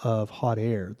full of hot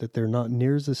air, that they're not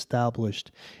near as established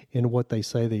in what they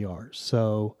say they are.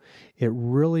 So it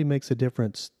really makes a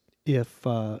difference if,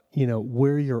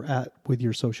 where you're at with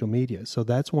your social media. So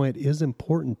that's why it is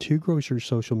important to grow your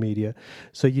social media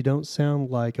so you don't sound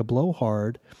like a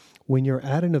blowhard when you're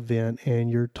at an event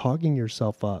and you're talking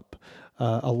yourself up.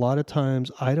 A lot of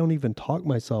times I don't even talk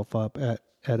myself up at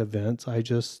events. I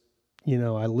just,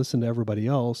 I listen to everybody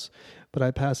else, but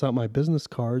I pass out my business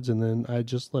cards and then I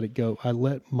just let it go. I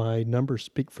let my numbers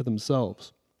speak for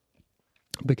themselves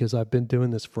because I've been doing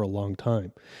this for a long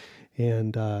time.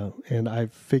 And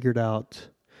I've figured out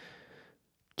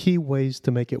key ways to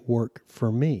make it work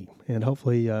for me. And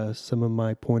hopefully some of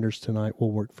my pointers tonight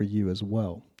will work for you as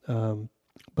well.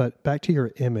 But back to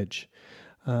your image.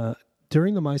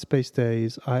 During the MySpace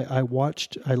days, I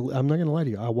watched, I'm not going to lie to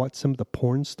you, I watched some of the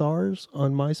porn stars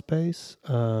on MySpace.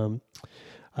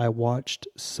 I watched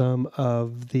some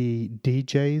of the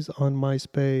DJs on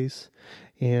MySpace,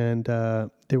 and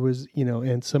there was,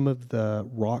 and some of the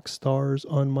rock stars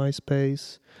on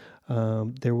MySpace.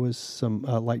 There was some,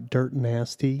 like Dirt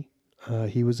Nasty.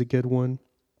 He was a good one.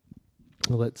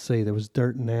 Let's see, there was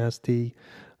Dirt Nasty.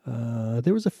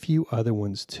 There was a few other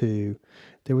ones too.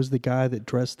 There was the guy that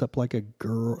dressed up like a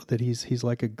girl, that he's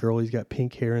like a girl. He's got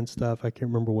pink hair and stuff. I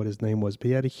can't remember what his name was, but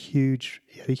he had a huge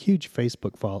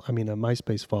Facebook a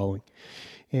MySpace following.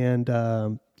 And,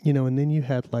 and then you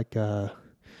had let's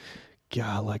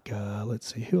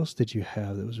see, who else did you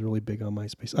have that was really big on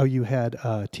MySpace? Oh, you had,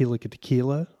 Tila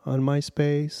Tequila on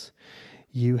MySpace.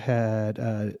 You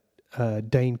had,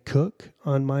 Dane Cook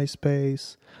on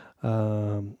MySpace.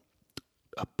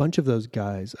 A bunch of those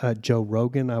guys. Joe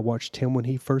Rogan, I watched him when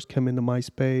he first came into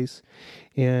MySpace.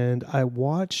 And I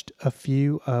watched a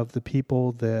few of the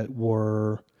people that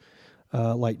were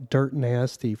like Dirt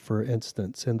Nasty, for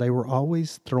instance. And they were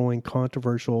always throwing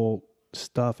controversial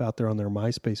stuff out there on their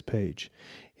MySpace page.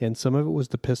 And some of it was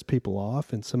to piss people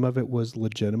off, and some of it was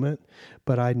legitimate.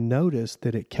 But I noticed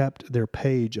that it kept their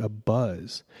page a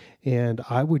buzz. And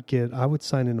I would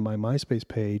sign into my MySpace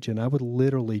page, and I would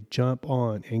literally jump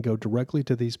on and go directly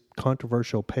to these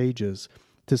controversial pages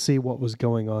to see what was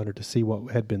going on or to see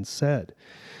what had been said.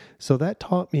 So that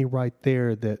taught me right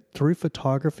there that through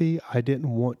photography, I didn't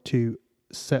want to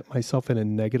set myself in a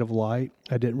negative light.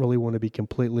 I didn't really want to be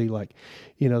completely like,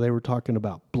 they were talking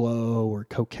about blow or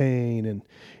cocaine and,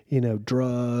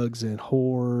 drugs and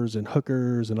whores and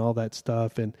hookers and all that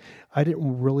stuff. And I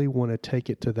didn't really want to take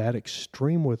it to that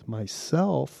extreme with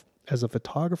myself as a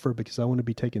photographer, because I want to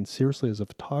be taken seriously as a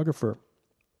photographer.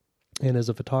 And as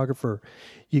a photographer,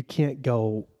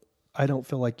 I don't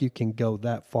feel like you can go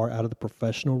that far out of the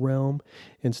professional realm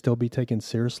and still be taken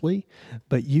seriously,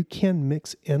 but you can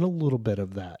mix in a little bit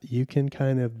of that. You can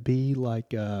kind of be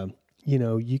like, you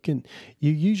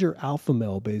use your alpha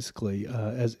male basically,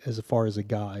 as far as a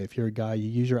guy. If you're a guy, you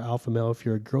use your alpha male. If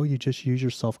you're a girl, you just use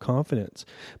your self-confidence.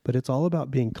 But it's all about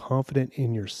being confident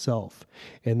in yourself.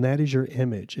 And that is your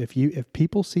image. If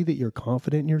people see that you're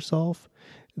confident in yourself,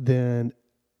 then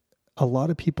a lot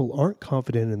of people aren't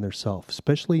confident in themselves,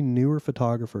 especially newer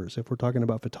photographers. If we're talking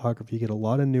about photography, you get a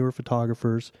lot of newer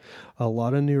photographers, a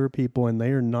lot of newer people, and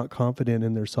they are not confident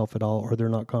in themselves at all, or they're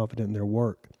not confident in their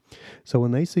work. So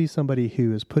when they see somebody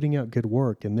who is putting out good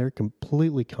work and they're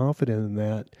completely confident in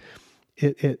that,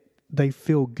 they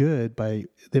feel good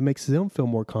it makes them feel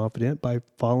more confident by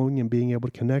following and being able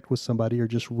to connect with somebody, or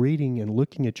just reading and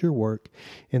looking at your work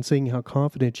and seeing how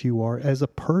confident you are as a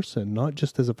person, not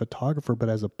just as a photographer, but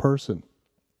as a person.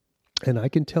 And I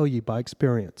can tell you by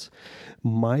experience,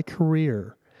 my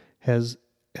career has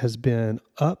been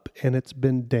up and it's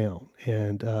been down.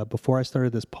 And before I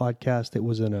started this podcast, it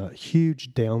was in a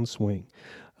huge downswing.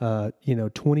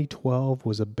 2012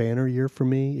 was a banner year for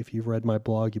me. If you've read my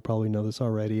blog, you probably know this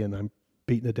already, and I'm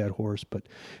beating a dead horse, but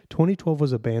 2012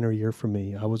 was a banner year for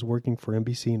me. I was working for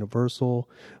NBC Universal,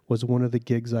 was one of the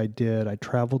gigs I did. I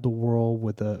traveled the world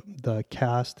with the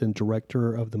cast and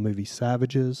director of the movie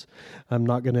Savages. I'm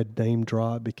not going to name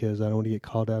drop because I don't want to get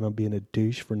called out on being a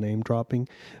douche for name dropping,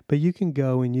 but you can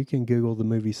go and you can Google the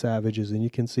movie Savages and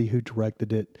you can see who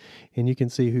directed it and you can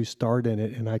see who starred in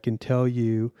it. And I can tell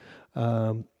you,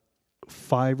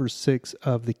 5 or 6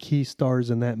 of the key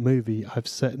stars in that movie I've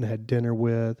sat and had dinner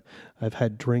with, I've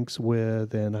had drinks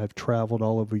with, and I've traveled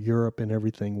all over Europe and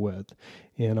everything with.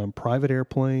 And on private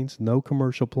airplanes, no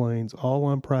commercial planes, all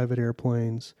on private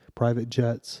airplanes, private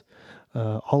jets,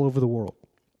 all over the world.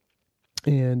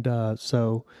 And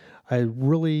so I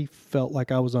really felt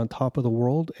like I was on top of the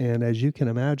world. And as you can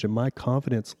imagine, my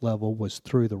confidence level was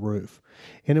through the roof.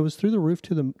 And it was through the roof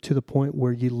to the point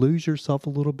where you lose yourself a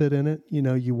little bit in it. You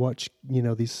know, you watch, you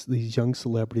know, these young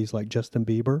celebrities like Justin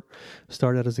Bieber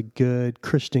start out as a good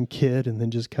Christian kid and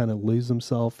then just kind of lose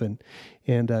himself and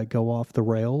go off the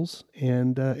rails.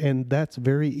 And that's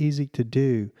very easy to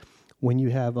do when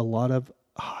you have a lot of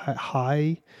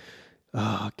high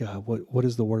what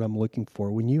is the word I'm looking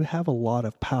for? When you have a lot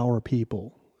of power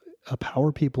people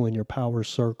in your power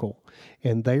circle,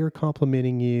 and they are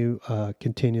complimenting you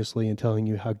continuously and telling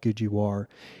you how good you are,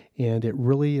 and it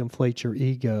really inflates your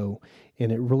ego,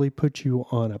 and it really puts you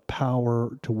on a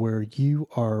power to where you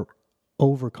are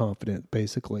overconfident,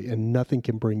 basically, and nothing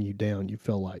can bring you down, you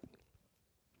feel like.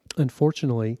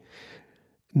 Unfortunately,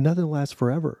 nothing lasts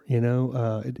forever, you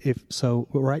know.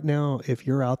 Right now, if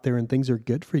you're out there and things are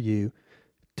good for you,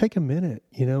 take a minute,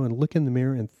 you know, and look in the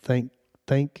mirror and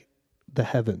thank the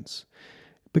heavens,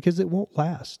 because it won't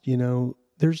last. You know,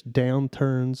 there's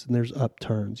downturns and there's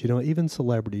upturns. You know, even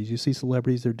celebrities. You see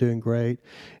celebrities, they're doing great,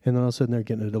 and then all of a sudden they're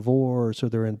getting a divorce or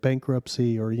they're in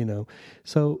bankruptcy, or you know.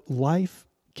 So life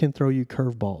can throw you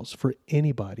curveballs for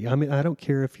anybody. I mean, I don't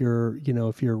care if you're, you know,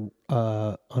 if you're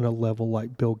on a level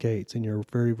like Bill Gates and you're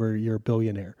you're a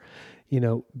billionaire. You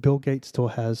know, Bill Gates still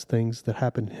has things that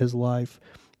happen in his life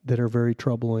that are very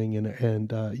troubling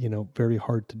and you know, very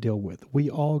hard to deal with. We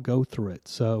all go through it.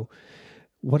 So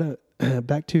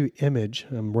back to image,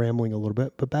 I'm rambling a little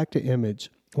bit, but back to image,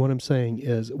 what I'm saying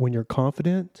is when you're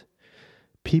confident,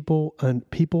 people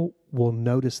will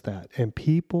notice that, and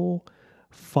people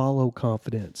follow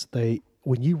confidence.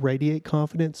 When you radiate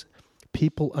confidence,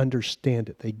 people understand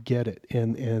it. They get it,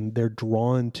 and they're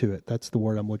drawn to it. That's the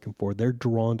word I'm looking for. They're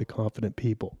drawn to confident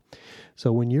people.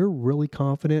 So when you're really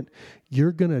confident,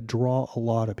 you're going to draw a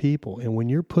lot of people. And when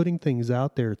you're putting things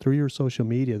out there through your social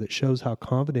media that shows how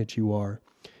confident you are,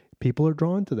 people are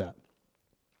drawn to that.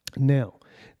 Now,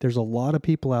 there's a lot of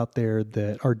people out there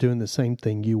that are doing the same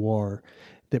thing you are,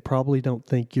 that probably don't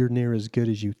think you're near as good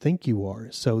as you think you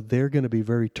are. So they're going to be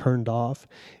very turned off,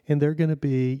 and they're going to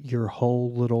be your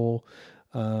whole little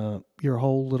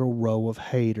row of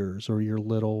haters, or your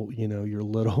little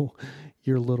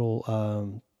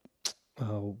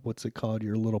what's it called?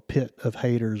 Your little pit of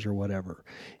haters or whatever.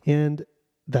 And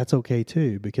that's okay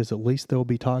too, because at least they'll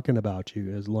be talking about you,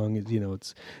 as long as, you know,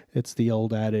 it's the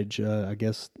old adage, I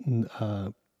guess,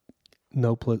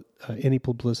 any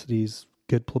publicity's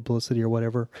good publicity or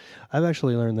whatever. I've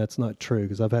actually learned that's not true,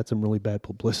 because I've had some really bad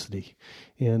publicity,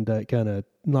 and it kind of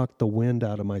knocked the wind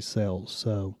out of my sails.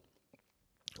 So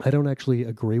I don't actually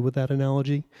agree with that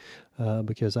analogy,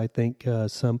 because I think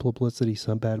some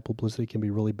bad publicity can be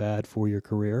really bad for your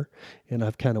career. And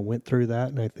I've kind of went through that,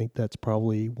 and I think that's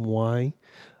probably why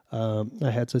I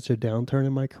had such a downturn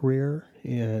in my career.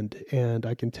 And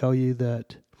I can tell you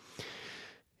that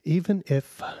even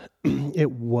if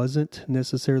it wasn't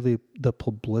necessarily the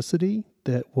publicity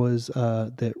that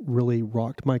really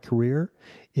rocked my career,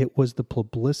 it was the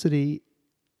publicity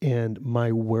and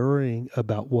my worrying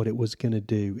about what it was going to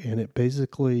do. And it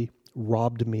basically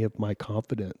robbed me of my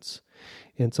confidence.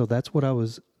 And so that's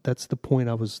the point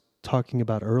I was talking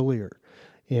about earlier.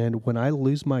 And when I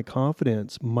lose my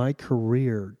confidence, my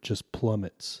career just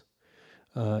plummets.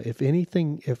 If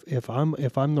anything, if I'm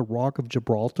the Rock of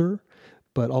Gibraltar,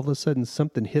 but all of a sudden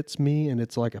something hits me and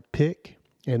it's like a pick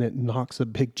and it knocks a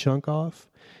big chunk off,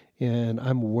 and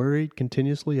I'm worried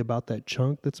continuously about that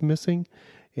chunk that's missing,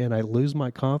 and I lose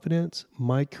my confidence,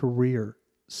 my career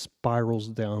spirals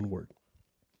downward.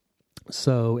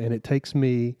 So, and it takes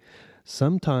me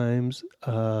sometimes,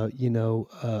 a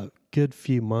good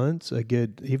few months,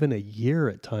 even a year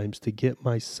at times, to get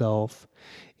myself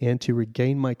and to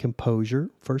regain my composure.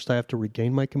 First, I have to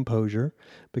regain my composure,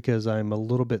 because I'm a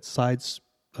little bit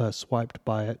swiped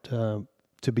by it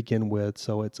to begin with.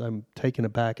 So I'm taken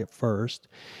aback at first,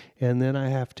 and then I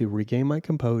have to regain my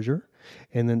composure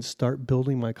and then start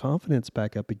building my confidence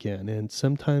back up again. And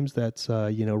sometimes that's,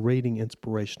 reading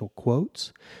inspirational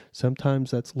quotes. Sometimes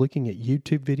that's looking at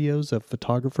YouTube videos of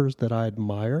photographers that I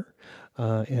admire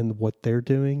and what they're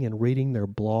doing, and reading their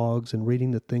blogs and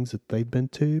reading the things that they've been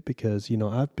to, because,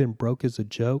 I've been broke as a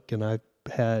joke, and I've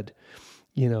had,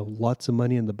 lots of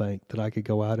money in the bank that I could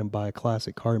go out and buy a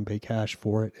classic car and pay cash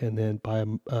for it, and then buy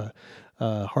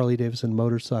a Harley Davidson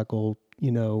motorcycle,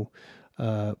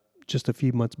 just a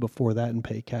few months before that, and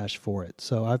pay cash for it.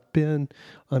 So I've been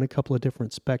on a couple of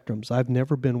different spectrums. I've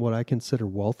never been what I consider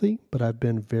wealthy, but I've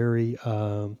been very,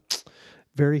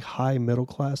 very high middle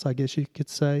class, I guess you could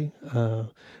say.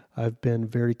 I've been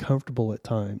very comfortable at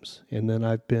times, and then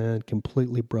I've been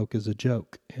completely broke as a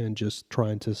joke and just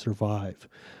trying to survive.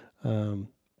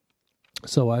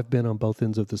 So I've been on both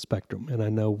ends of the spectrum, and I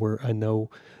know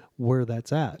where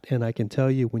that's at. And I can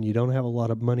tell you, when you don't have a lot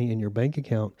of money in your bank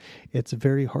account, it's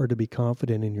very hard to be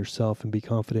confident in yourself and be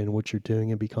confident in what you're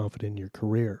doing and be confident in your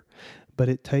career. But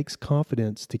it takes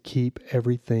confidence to keep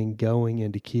everything going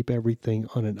and to keep everything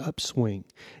on an upswing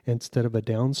instead of a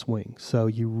downswing. So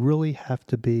you really have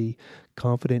to be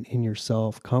confident in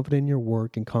yourself, confident in your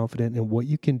work, and confident in what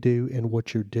you can do and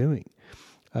what you're doing.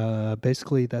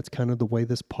 Basically, that's kind of the way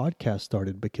this podcast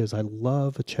started, because I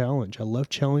love a challenge. I love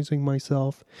challenging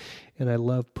myself, and I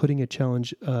love putting a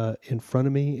challenge in front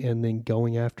of me and then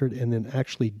going after it and then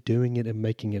actually doing it and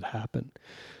making it happen.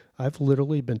 I've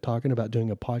literally been talking about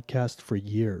doing a podcast for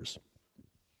years.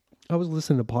 I was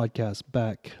listening to podcasts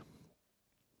back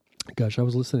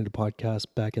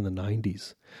in the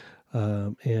 90s.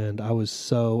 And I was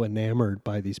so enamored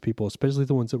by these people, especially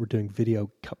the ones that were doing video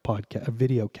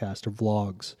cast or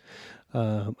vlogs.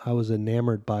 I was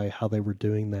enamored by how they were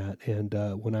doing that. And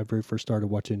when I very first started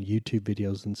watching YouTube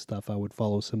videos and stuff, I would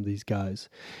follow some of these guys.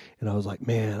 And I was like,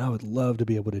 man, I would love to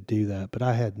be able to do that. But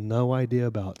I had no idea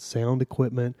about sound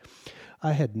equipment.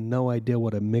 I had no idea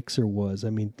what a mixer was. I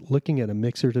mean, looking at a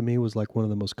mixer to me was like one of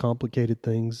the most complicated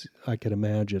things I could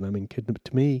imagine. I mean,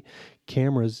 to me,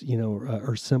 cameras,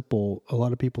 are simple. A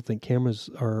lot of people think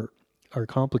cameras are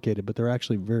complicated, but they're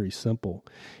actually very simple.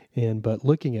 But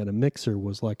looking at a mixer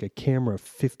was like a camera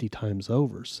 50 times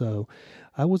over. So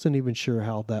I wasn't even sure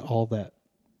how all that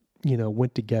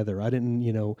went together. I didn't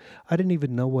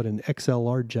even know what an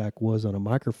XLR jack was on a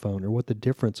microphone, or what the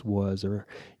difference was, or,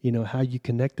 how you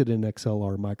connected an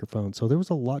XLR microphone. So there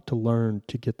was a lot to learn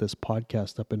to get this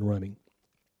podcast up and running.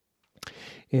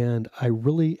 And I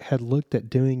really had looked at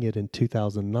doing it in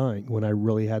 2009 when I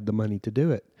really had the money to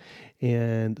do it.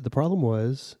 And the problem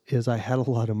is I had a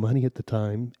lot of money at the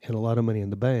time and a lot of money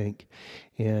in the bank,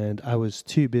 and I was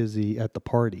too busy at the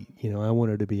party. I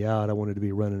wanted to be out. I wanted to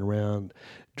be running around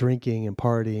drinking and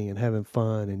partying and having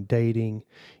fun and dating.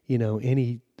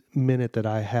 Any minute that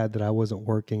I had that I wasn't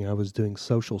working, I was doing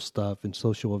social stuff and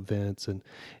social events and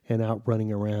out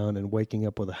running around and waking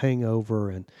up with a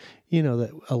hangover. And,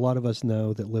 that a lot of us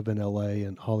know that live in LA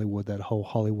and Hollywood, that whole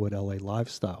Hollywood LA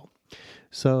lifestyle.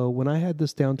 So when I had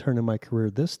this downturn in my career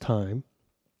this time,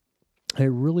 I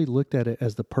really looked at it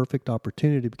as the perfect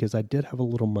opportunity, because I did have a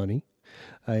little money.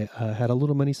 I had a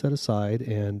little money set aside,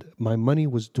 and my money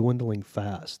was dwindling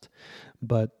fast.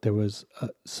 But there was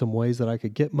some ways that I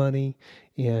could get money,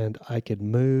 and I could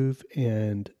move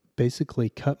and basically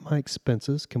cut my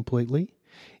expenses completely,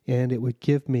 and it would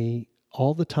give me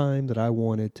all the time that I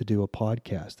wanted to do a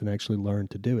podcast and actually learn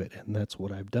to do it. And that's what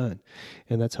I've done.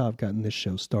 And that's how I've gotten this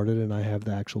show started, and I have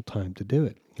the actual time to do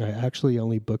it. I actually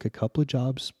only book a couple of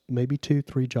jobs, maybe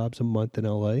 2-3 jobs a month in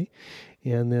LA.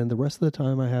 And then the rest of the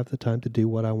time I have the time to do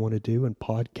what I want to do and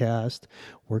podcast,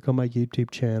 work on my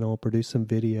YouTube channel, produce some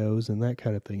videos and that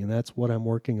kind of thing. And that's what I'm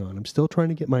working on. I'm still trying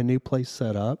to get my new place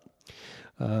set up.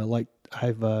 I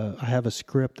have a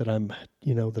script that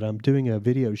I'm doing a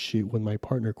video shoot with my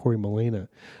partner Corey Molina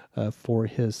for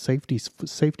his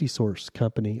Safety Source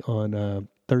company on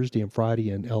Thursday and Friday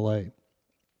in LA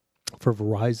for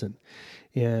Verizon,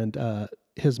 and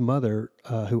his mother,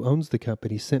 who owns the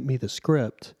company, sent me the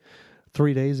script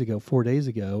 4 days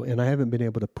ago, and I haven't been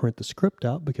able to print the script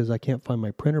out because I can't find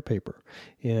my printer paper.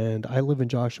 And I live in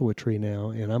Joshua Tree now,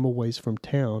 and I'm a ways from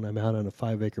town. I'm out on a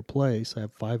 5-acre place. I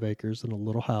have 5 acres and a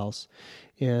little house,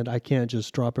 and I can't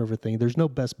just drop everything. There's no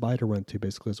Best Buy to run to,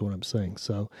 basically, is what I'm saying.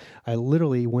 So I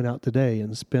literally went out today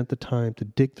and spent the time to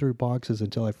dig through boxes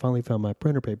until I finally found my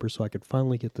printer paper so I could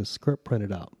finally get this script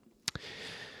printed out.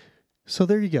 So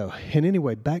there you go. And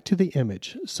anyway, back to the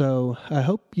image. So I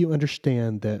hope you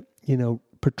understand that,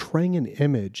 portraying an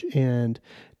image, and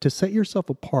to set yourself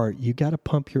apart, you got to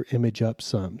pump your image up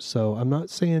some. So I'm not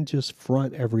saying just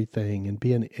front everything and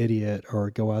be an idiot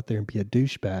or go out there and be a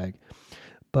douchebag,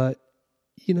 but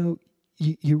you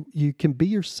can be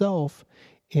yourself,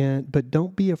 but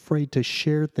don't be afraid to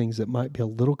share things that might be a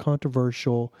little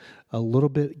controversial,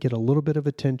 get a little bit of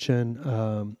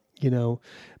attention.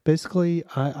 Basically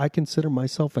I consider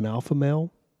myself an alpha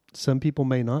male. Some people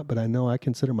may not, but I know I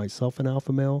consider myself an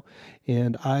alpha male,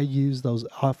 and I use those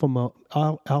alpha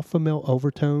male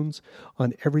overtones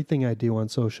on everything I do on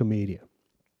social media.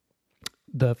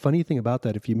 The funny thing about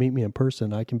that, if you meet me in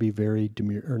person, I can be very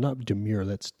demure, or not demure,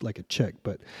 that's like a chick,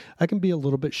 but I can be a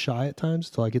little bit shy at times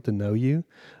till I get to know you.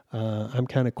 I'm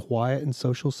kind of quiet in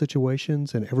social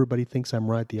situations, and everybody thinks I'm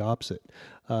right the opposite.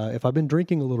 If I've been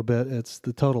drinking a little bit, it's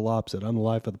the total opposite. I'm the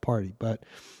life of the party, but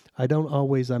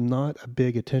I'm not a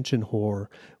big attention whore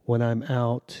when I'm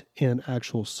out in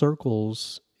actual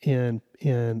circles, in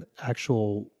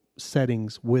actual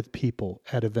settings with people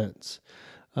at events.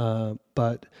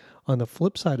 But on the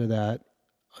flip side of that,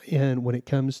 and when it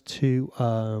comes to,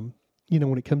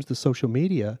 when it comes to social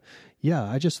media, yeah,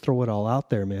 I just throw it all out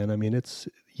there, man. I mean, it's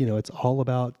all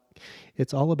about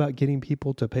getting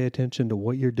people to pay attention to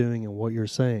what you're doing and what you're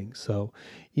saying. So,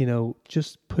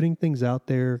 just putting things out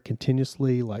there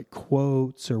continuously, like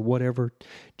quotes or whatever,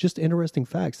 just interesting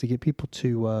facts to get people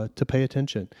to pay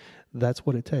attention. That's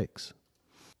what it takes.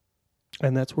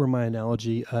 And that's where my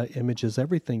analogy, image is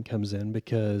everything, comes in,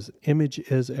 because image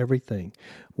is everything.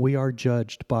 We are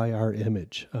judged by our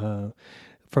image.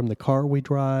 From the car we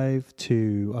drive,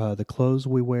 to the clothes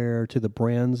we wear, to the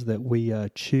brands that we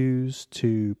choose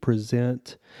to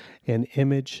present an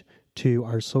image to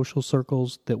our social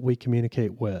circles that we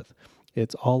communicate with.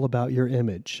 It's all about your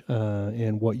image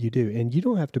and what you do. And you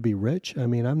don't have to be rich. I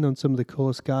mean, I've known some of the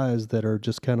coolest guys that are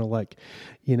just kind of like,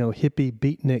 hippie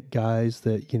beatnik guys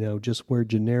that, just wear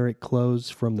generic clothes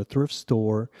from the thrift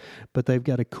store, but they've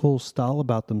got a cool style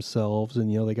about themselves.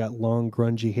 And, they got long,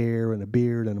 grungy hair and a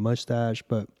beard and a mustache,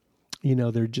 but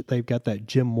they've got that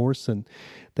Jim Morrison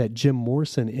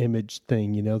image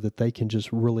thing, that they can just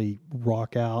really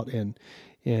rock out, and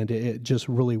it just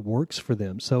really works for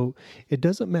them. So it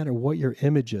doesn't matter what your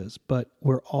image is, but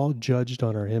we're all judged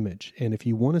on our image. And if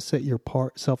you want to set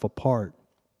yourself apart,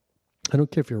 I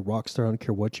don't care if you're a rock star, I don't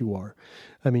care what you are.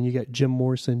 I mean, you got Jim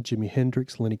Morrison, Jimi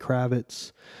Hendrix, Lenny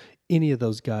Kravitz. Any of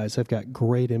those guys have got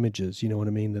great images, you know what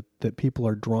I mean, that people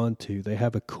are drawn to. They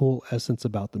have a cool essence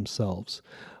about themselves.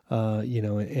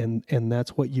 And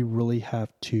that's what you really have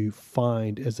to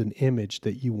find as an image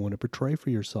that you want to portray for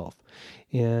yourself.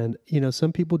 And,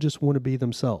 some people just want to be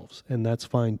themselves, and that's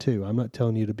fine too. I'm not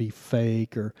telling you to be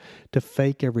fake or to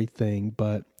fake everything,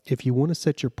 but if you want to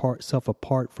set yourself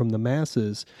apart from the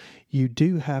masses, you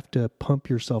do have to pump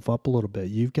yourself up a little bit.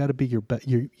 You've got to be your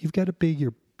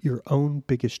own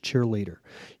biggest cheerleader.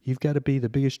 You've got to be the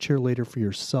biggest cheerleader for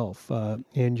yourself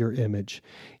and your image,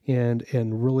 and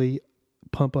really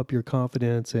pump up your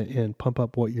confidence and pump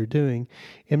up what you're doing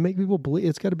and make people believe.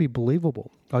 It's got to be believable.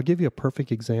 I'll give you a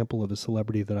perfect example of a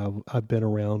celebrity that I've been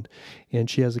around, and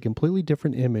she has a completely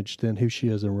different image than who she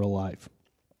is in real life.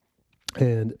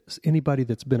 And anybody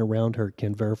that's been around her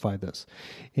can verify this.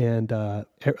 And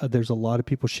there's a lot of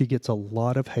people. She gets a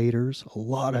lot of haters.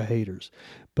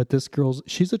 But this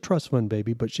she's a trust fund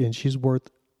baby, she's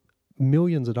worth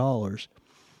millions of dollars.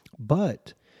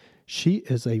 But she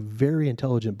is a very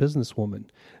intelligent businesswoman.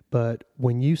 But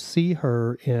when you see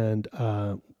her in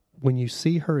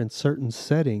certain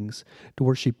settings to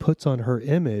where she puts on her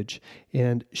image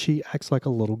and she acts like a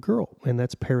little girl, and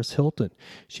that's Paris Hilton.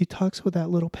 She talks with that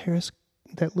little Paris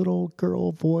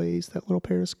girl voice,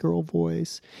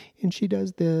 and she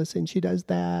does this and she does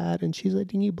that, and she's a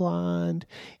dingy blonde,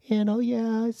 and oh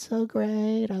yeah, it's so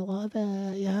great, I love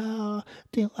it, yeah,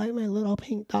 do you like my little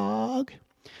pink dog?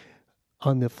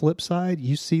 On the flip side,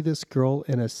 you see this girl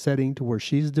in a setting to where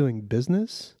she's doing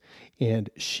business,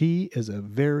 and she is a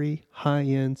very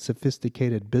high-end,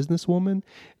 sophisticated businesswoman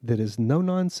that is no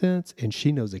nonsense, and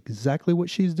she knows exactly what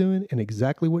she's doing and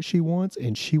exactly what she wants,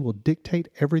 and she will dictate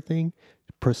everything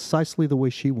precisely the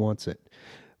way she wants it,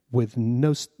 with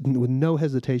no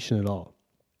hesitation at all.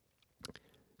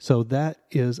 So that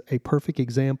is a perfect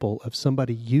example of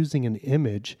somebody using an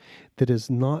image that is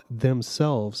not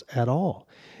themselves at all.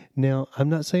 Now, I'm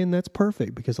not saying that's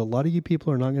perfect, because a lot of you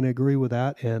people are not going to agree with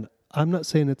that, and I'm not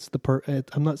saying it's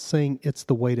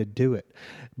the way to do it,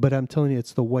 but I'm telling you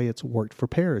it's the way it's worked for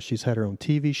Paris. She's had her own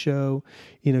TV show,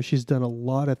 she's done a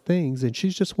lot of things, and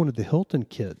she's just one of the Hilton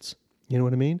kids. You know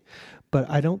what I mean? But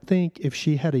I don't think if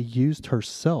she had used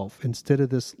herself instead of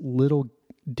this little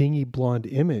dingy blonde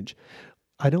image,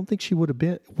 I don't think she would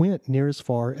have went near as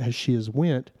far as she has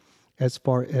went as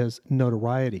far as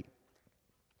notoriety.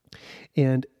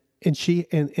 And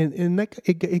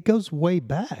it goes way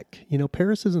back.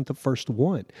 Paris isn't the first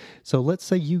one. So let's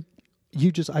say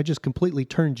I just completely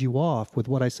turned you off with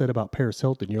what I said about Paris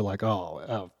Hilton. You're like,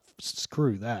 oh,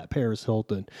 screw that, Paris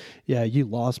Hilton. Yeah, you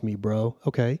lost me, bro.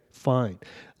 Okay, fine.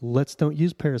 Let's don't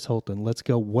use Paris Hilton. Let's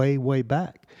go way, way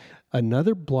back.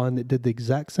 Another blonde that did the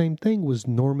exact same thing was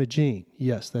Norma Jean.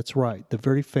 Yes, that's right. The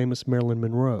very famous Marilyn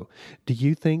Monroe. Do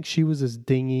you think she was as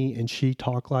dingy and she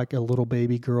talked like a little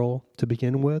baby girl to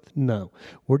begin with? No.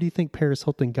 Where do you think Paris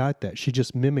Hilton got that? She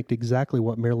just mimicked exactly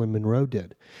what Marilyn Monroe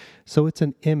did. So it's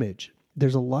an image.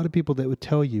 There's a lot of people that would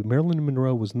tell you Marilyn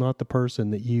Monroe was not the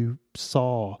person that you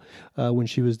saw when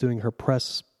she was doing her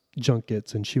press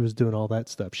junkets and she was doing all that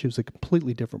stuff. She was a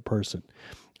completely different person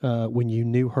when you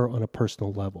knew her on a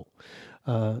personal level.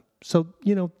 So,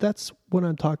 that's what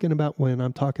I'm talking about when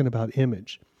I'm talking about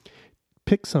image.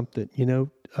 Pick something,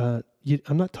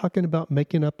 I'm not talking about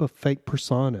making up a fake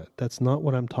persona. That's not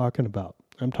what I'm talking about.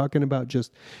 I'm talking about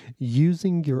just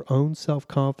using your own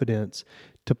self-confidence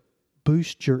to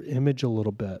boost your image a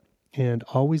little bit, and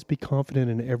always be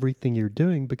confident in everything you're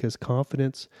doing, because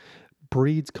confidence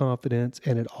breeds confidence,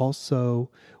 and it also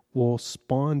will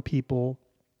spawn people,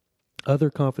 other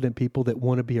confident people that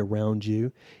want to be around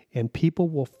you, and people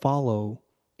will follow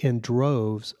in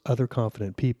droves other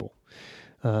confident people.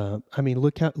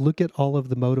 Look at all of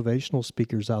the motivational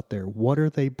speakers out there. What are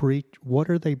they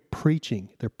preaching?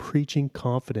 They're preaching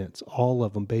confidence, all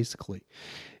of them basically.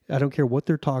 I don't care what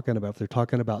they're talking about. If they're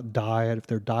talking about diet, if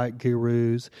they're diet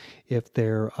gurus, if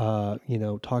they're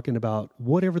talking about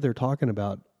whatever they're talking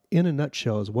about, in a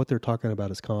nutshell, is what they're talking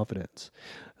about is confidence.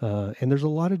 And there's a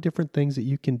lot of different things that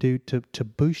you can do to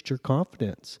boost your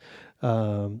confidence.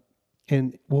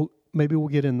 Maybe we'll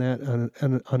get in that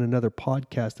on another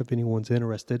podcast if anyone's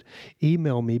interested.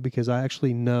 Email me, because I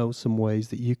actually know some ways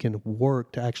that you can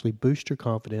work to actually boost your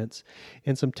confidence,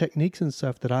 and some techniques and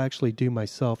stuff that I actually do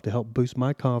myself to help boost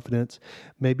my confidence,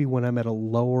 maybe when I'm at a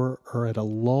lower or at a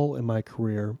lull in my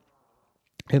career,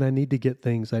 and I need to get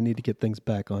things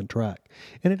back on track.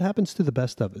 And it happens to the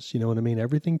best of us. You know what I mean?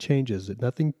 Everything changes.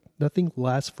 Nothing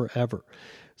lasts forever.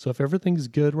 So if everything's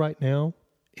good right now,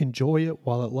 enjoy it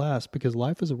while it lasts, because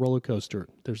life is a roller coaster.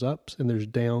 There's ups and there's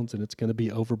downs, and it's going to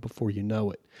be over before you know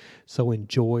it. So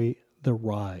enjoy the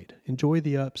ride. Enjoy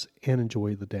the ups and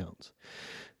enjoy the downs.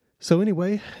 So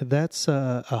anyway, that's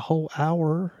a whole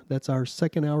hour. That's our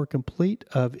second hour complete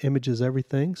of Image is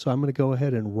Everything. So I'm going to go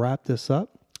ahead and wrap this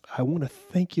up. I want to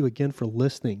thank you again for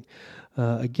listening.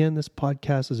 Again, this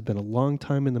podcast has been a long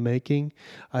time in the making.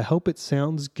 I hope it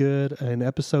sounds good. In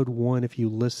episode 1, if you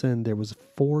listen, there was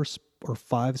 4 or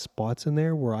 5 spots in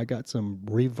there where I got some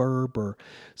reverb or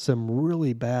some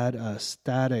really bad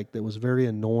static that was very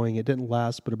annoying. It didn't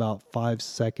last but about 5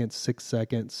 seconds, 6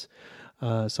 seconds.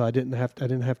 So I didn't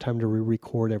have time to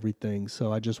re-record everything.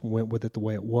 So I just went with it the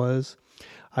way it was.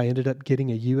 I ended up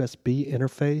getting a USB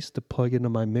interface to plug into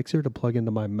my mixer, to plug into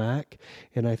my Mac,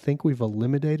 and I think we've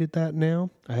eliminated that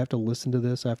now. I have to listen to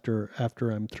this after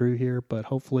I'm through here, but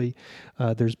hopefully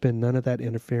there's been none of that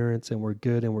interference, and we're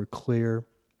good and we're clear.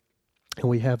 And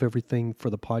we have everything for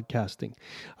the podcasting.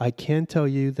 I can tell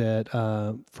you that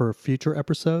for future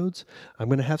episodes, I'm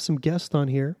going to have some guests on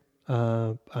here.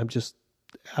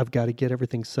 I've got to get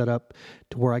everything set up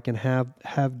to where I can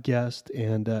have guests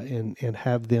and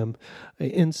have them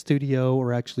in studio,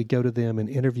 or actually go to them and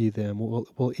interview them.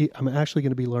 I'm actually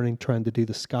going to be trying to do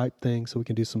the Skype thing, so we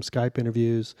can do some Skype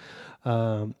interviews.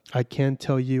 I can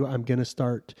tell you I'm going to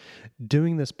start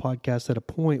doing this podcast at a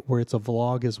point where it's a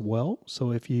vlog as well.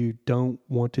 So if you don't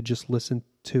want to just listen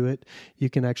to it, you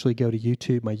can actually go to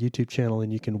YouTube, my YouTube channel,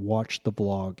 and you can watch the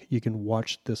vlog. You can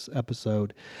watch this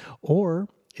episode. Or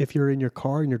if you're in your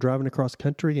car and you're driving across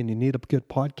country and you need a good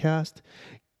podcast,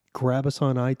 grab us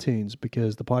on iTunes,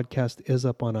 because the podcast is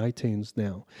up on iTunes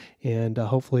now. And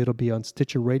hopefully it'll be on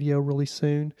Stitcher Radio really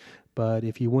soon. But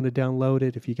if you want to download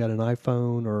it, if you got an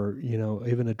iPhone or,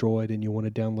 even a Droid and you want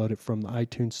to download it from the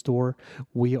iTunes store,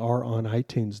 we are on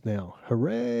iTunes now.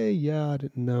 Hooray! Yeah, I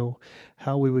didn't know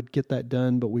how we would get that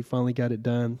done, but we finally got it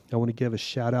done. I want to give a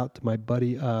shout out to my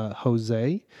buddy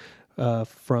Jose,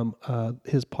 from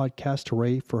his podcast,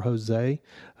 Hooray for Jose.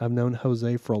 I've known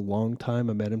Jose for a long time.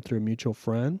 I met him through a mutual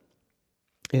friend,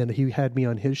 and he had me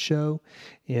on his show,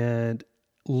 and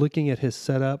looking at his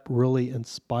setup really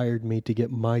inspired me to get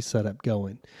my setup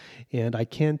going. And I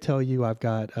can tell you I've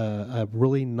got a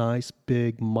really nice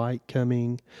big mic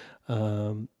coming,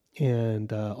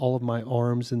 and all of my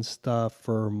arms and stuff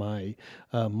for my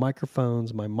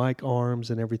microphones, my mic arms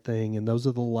and everything. And those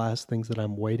are the last things that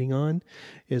I'm waiting on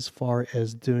as far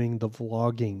as doing the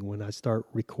vlogging. When I start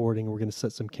recording, we're going to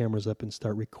set some cameras up and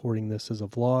start recording this as a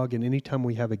vlog. And anytime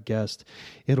we have a guest,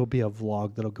 it'll be a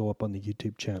vlog that'll go up on the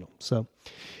YouTube channel. So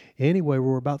anyway,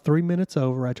 we're about 3 minutes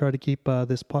over. I try to keep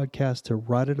this podcast to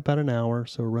right at about an hour.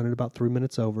 So we're running about 3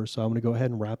 minutes over. So I'm going to go ahead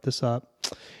and wrap this up.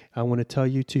 I want to tell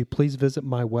you to please visit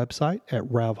my website at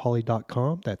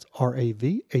ravholly.com. That's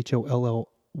RAVHOLLY.com.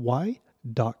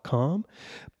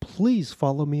 Please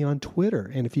follow me on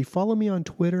Twitter. And if you follow me on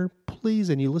Twitter, please,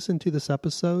 and you listen to this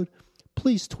episode,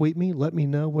 please tweet me. Let me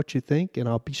know what you think, and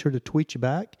I'll be sure to tweet you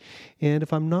back. And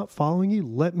if I'm not following you,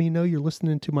 let me know you're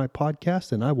listening to my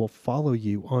podcast, and I will follow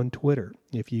you on Twitter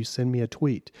if you send me a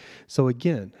tweet. So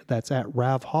again, that's at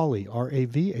Rav Holly,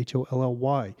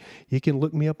 RAVHOLLY. You can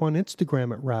look me up on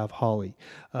Instagram at Rav Holly.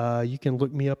 You can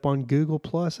look me up on Google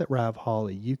Plus at Rav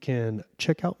Holly. You can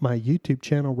check out my YouTube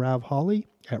channel, Rav Holly.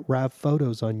 at Rav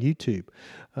Photos on YouTube.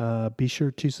 Be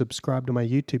sure to subscribe to my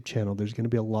YouTube channel. There's going to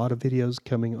be a lot of videos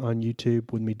coming on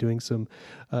YouTube with me doing some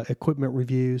equipment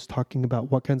reviews, talking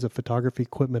about what kinds of photography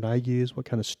equipment I use, what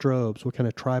kind of strobes, what kind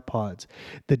of tripods,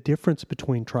 the difference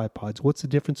between tripods. What's the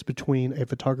difference between a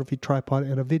photography tripod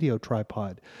and a video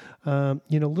tripod?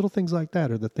 Little things like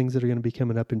that are the things that are going to be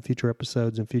coming up in future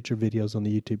episodes and future videos on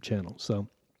the YouTube channel. So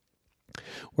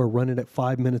we're running at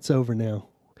 5 minutes over now.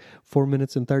 4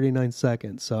 minutes and 39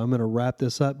 seconds. So I'm going to wrap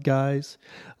this up, guys.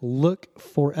 Look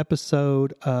for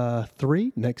episode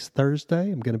 3 next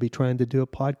Thursday. I'm going to be trying to do a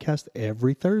podcast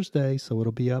every Thursday, so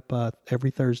it'll be up every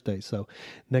Thursday. So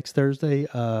next Thursday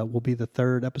will be the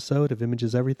 3rd episode of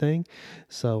Images Everything.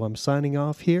 So I'm signing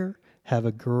off here. Have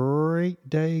a great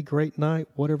day, great night,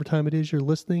 whatever time it is you're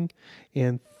listening.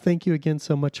 And thank you again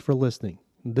so much for listening.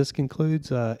 This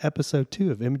concludes episode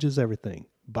 2 of Images Everything.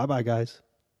 Bye-bye, guys.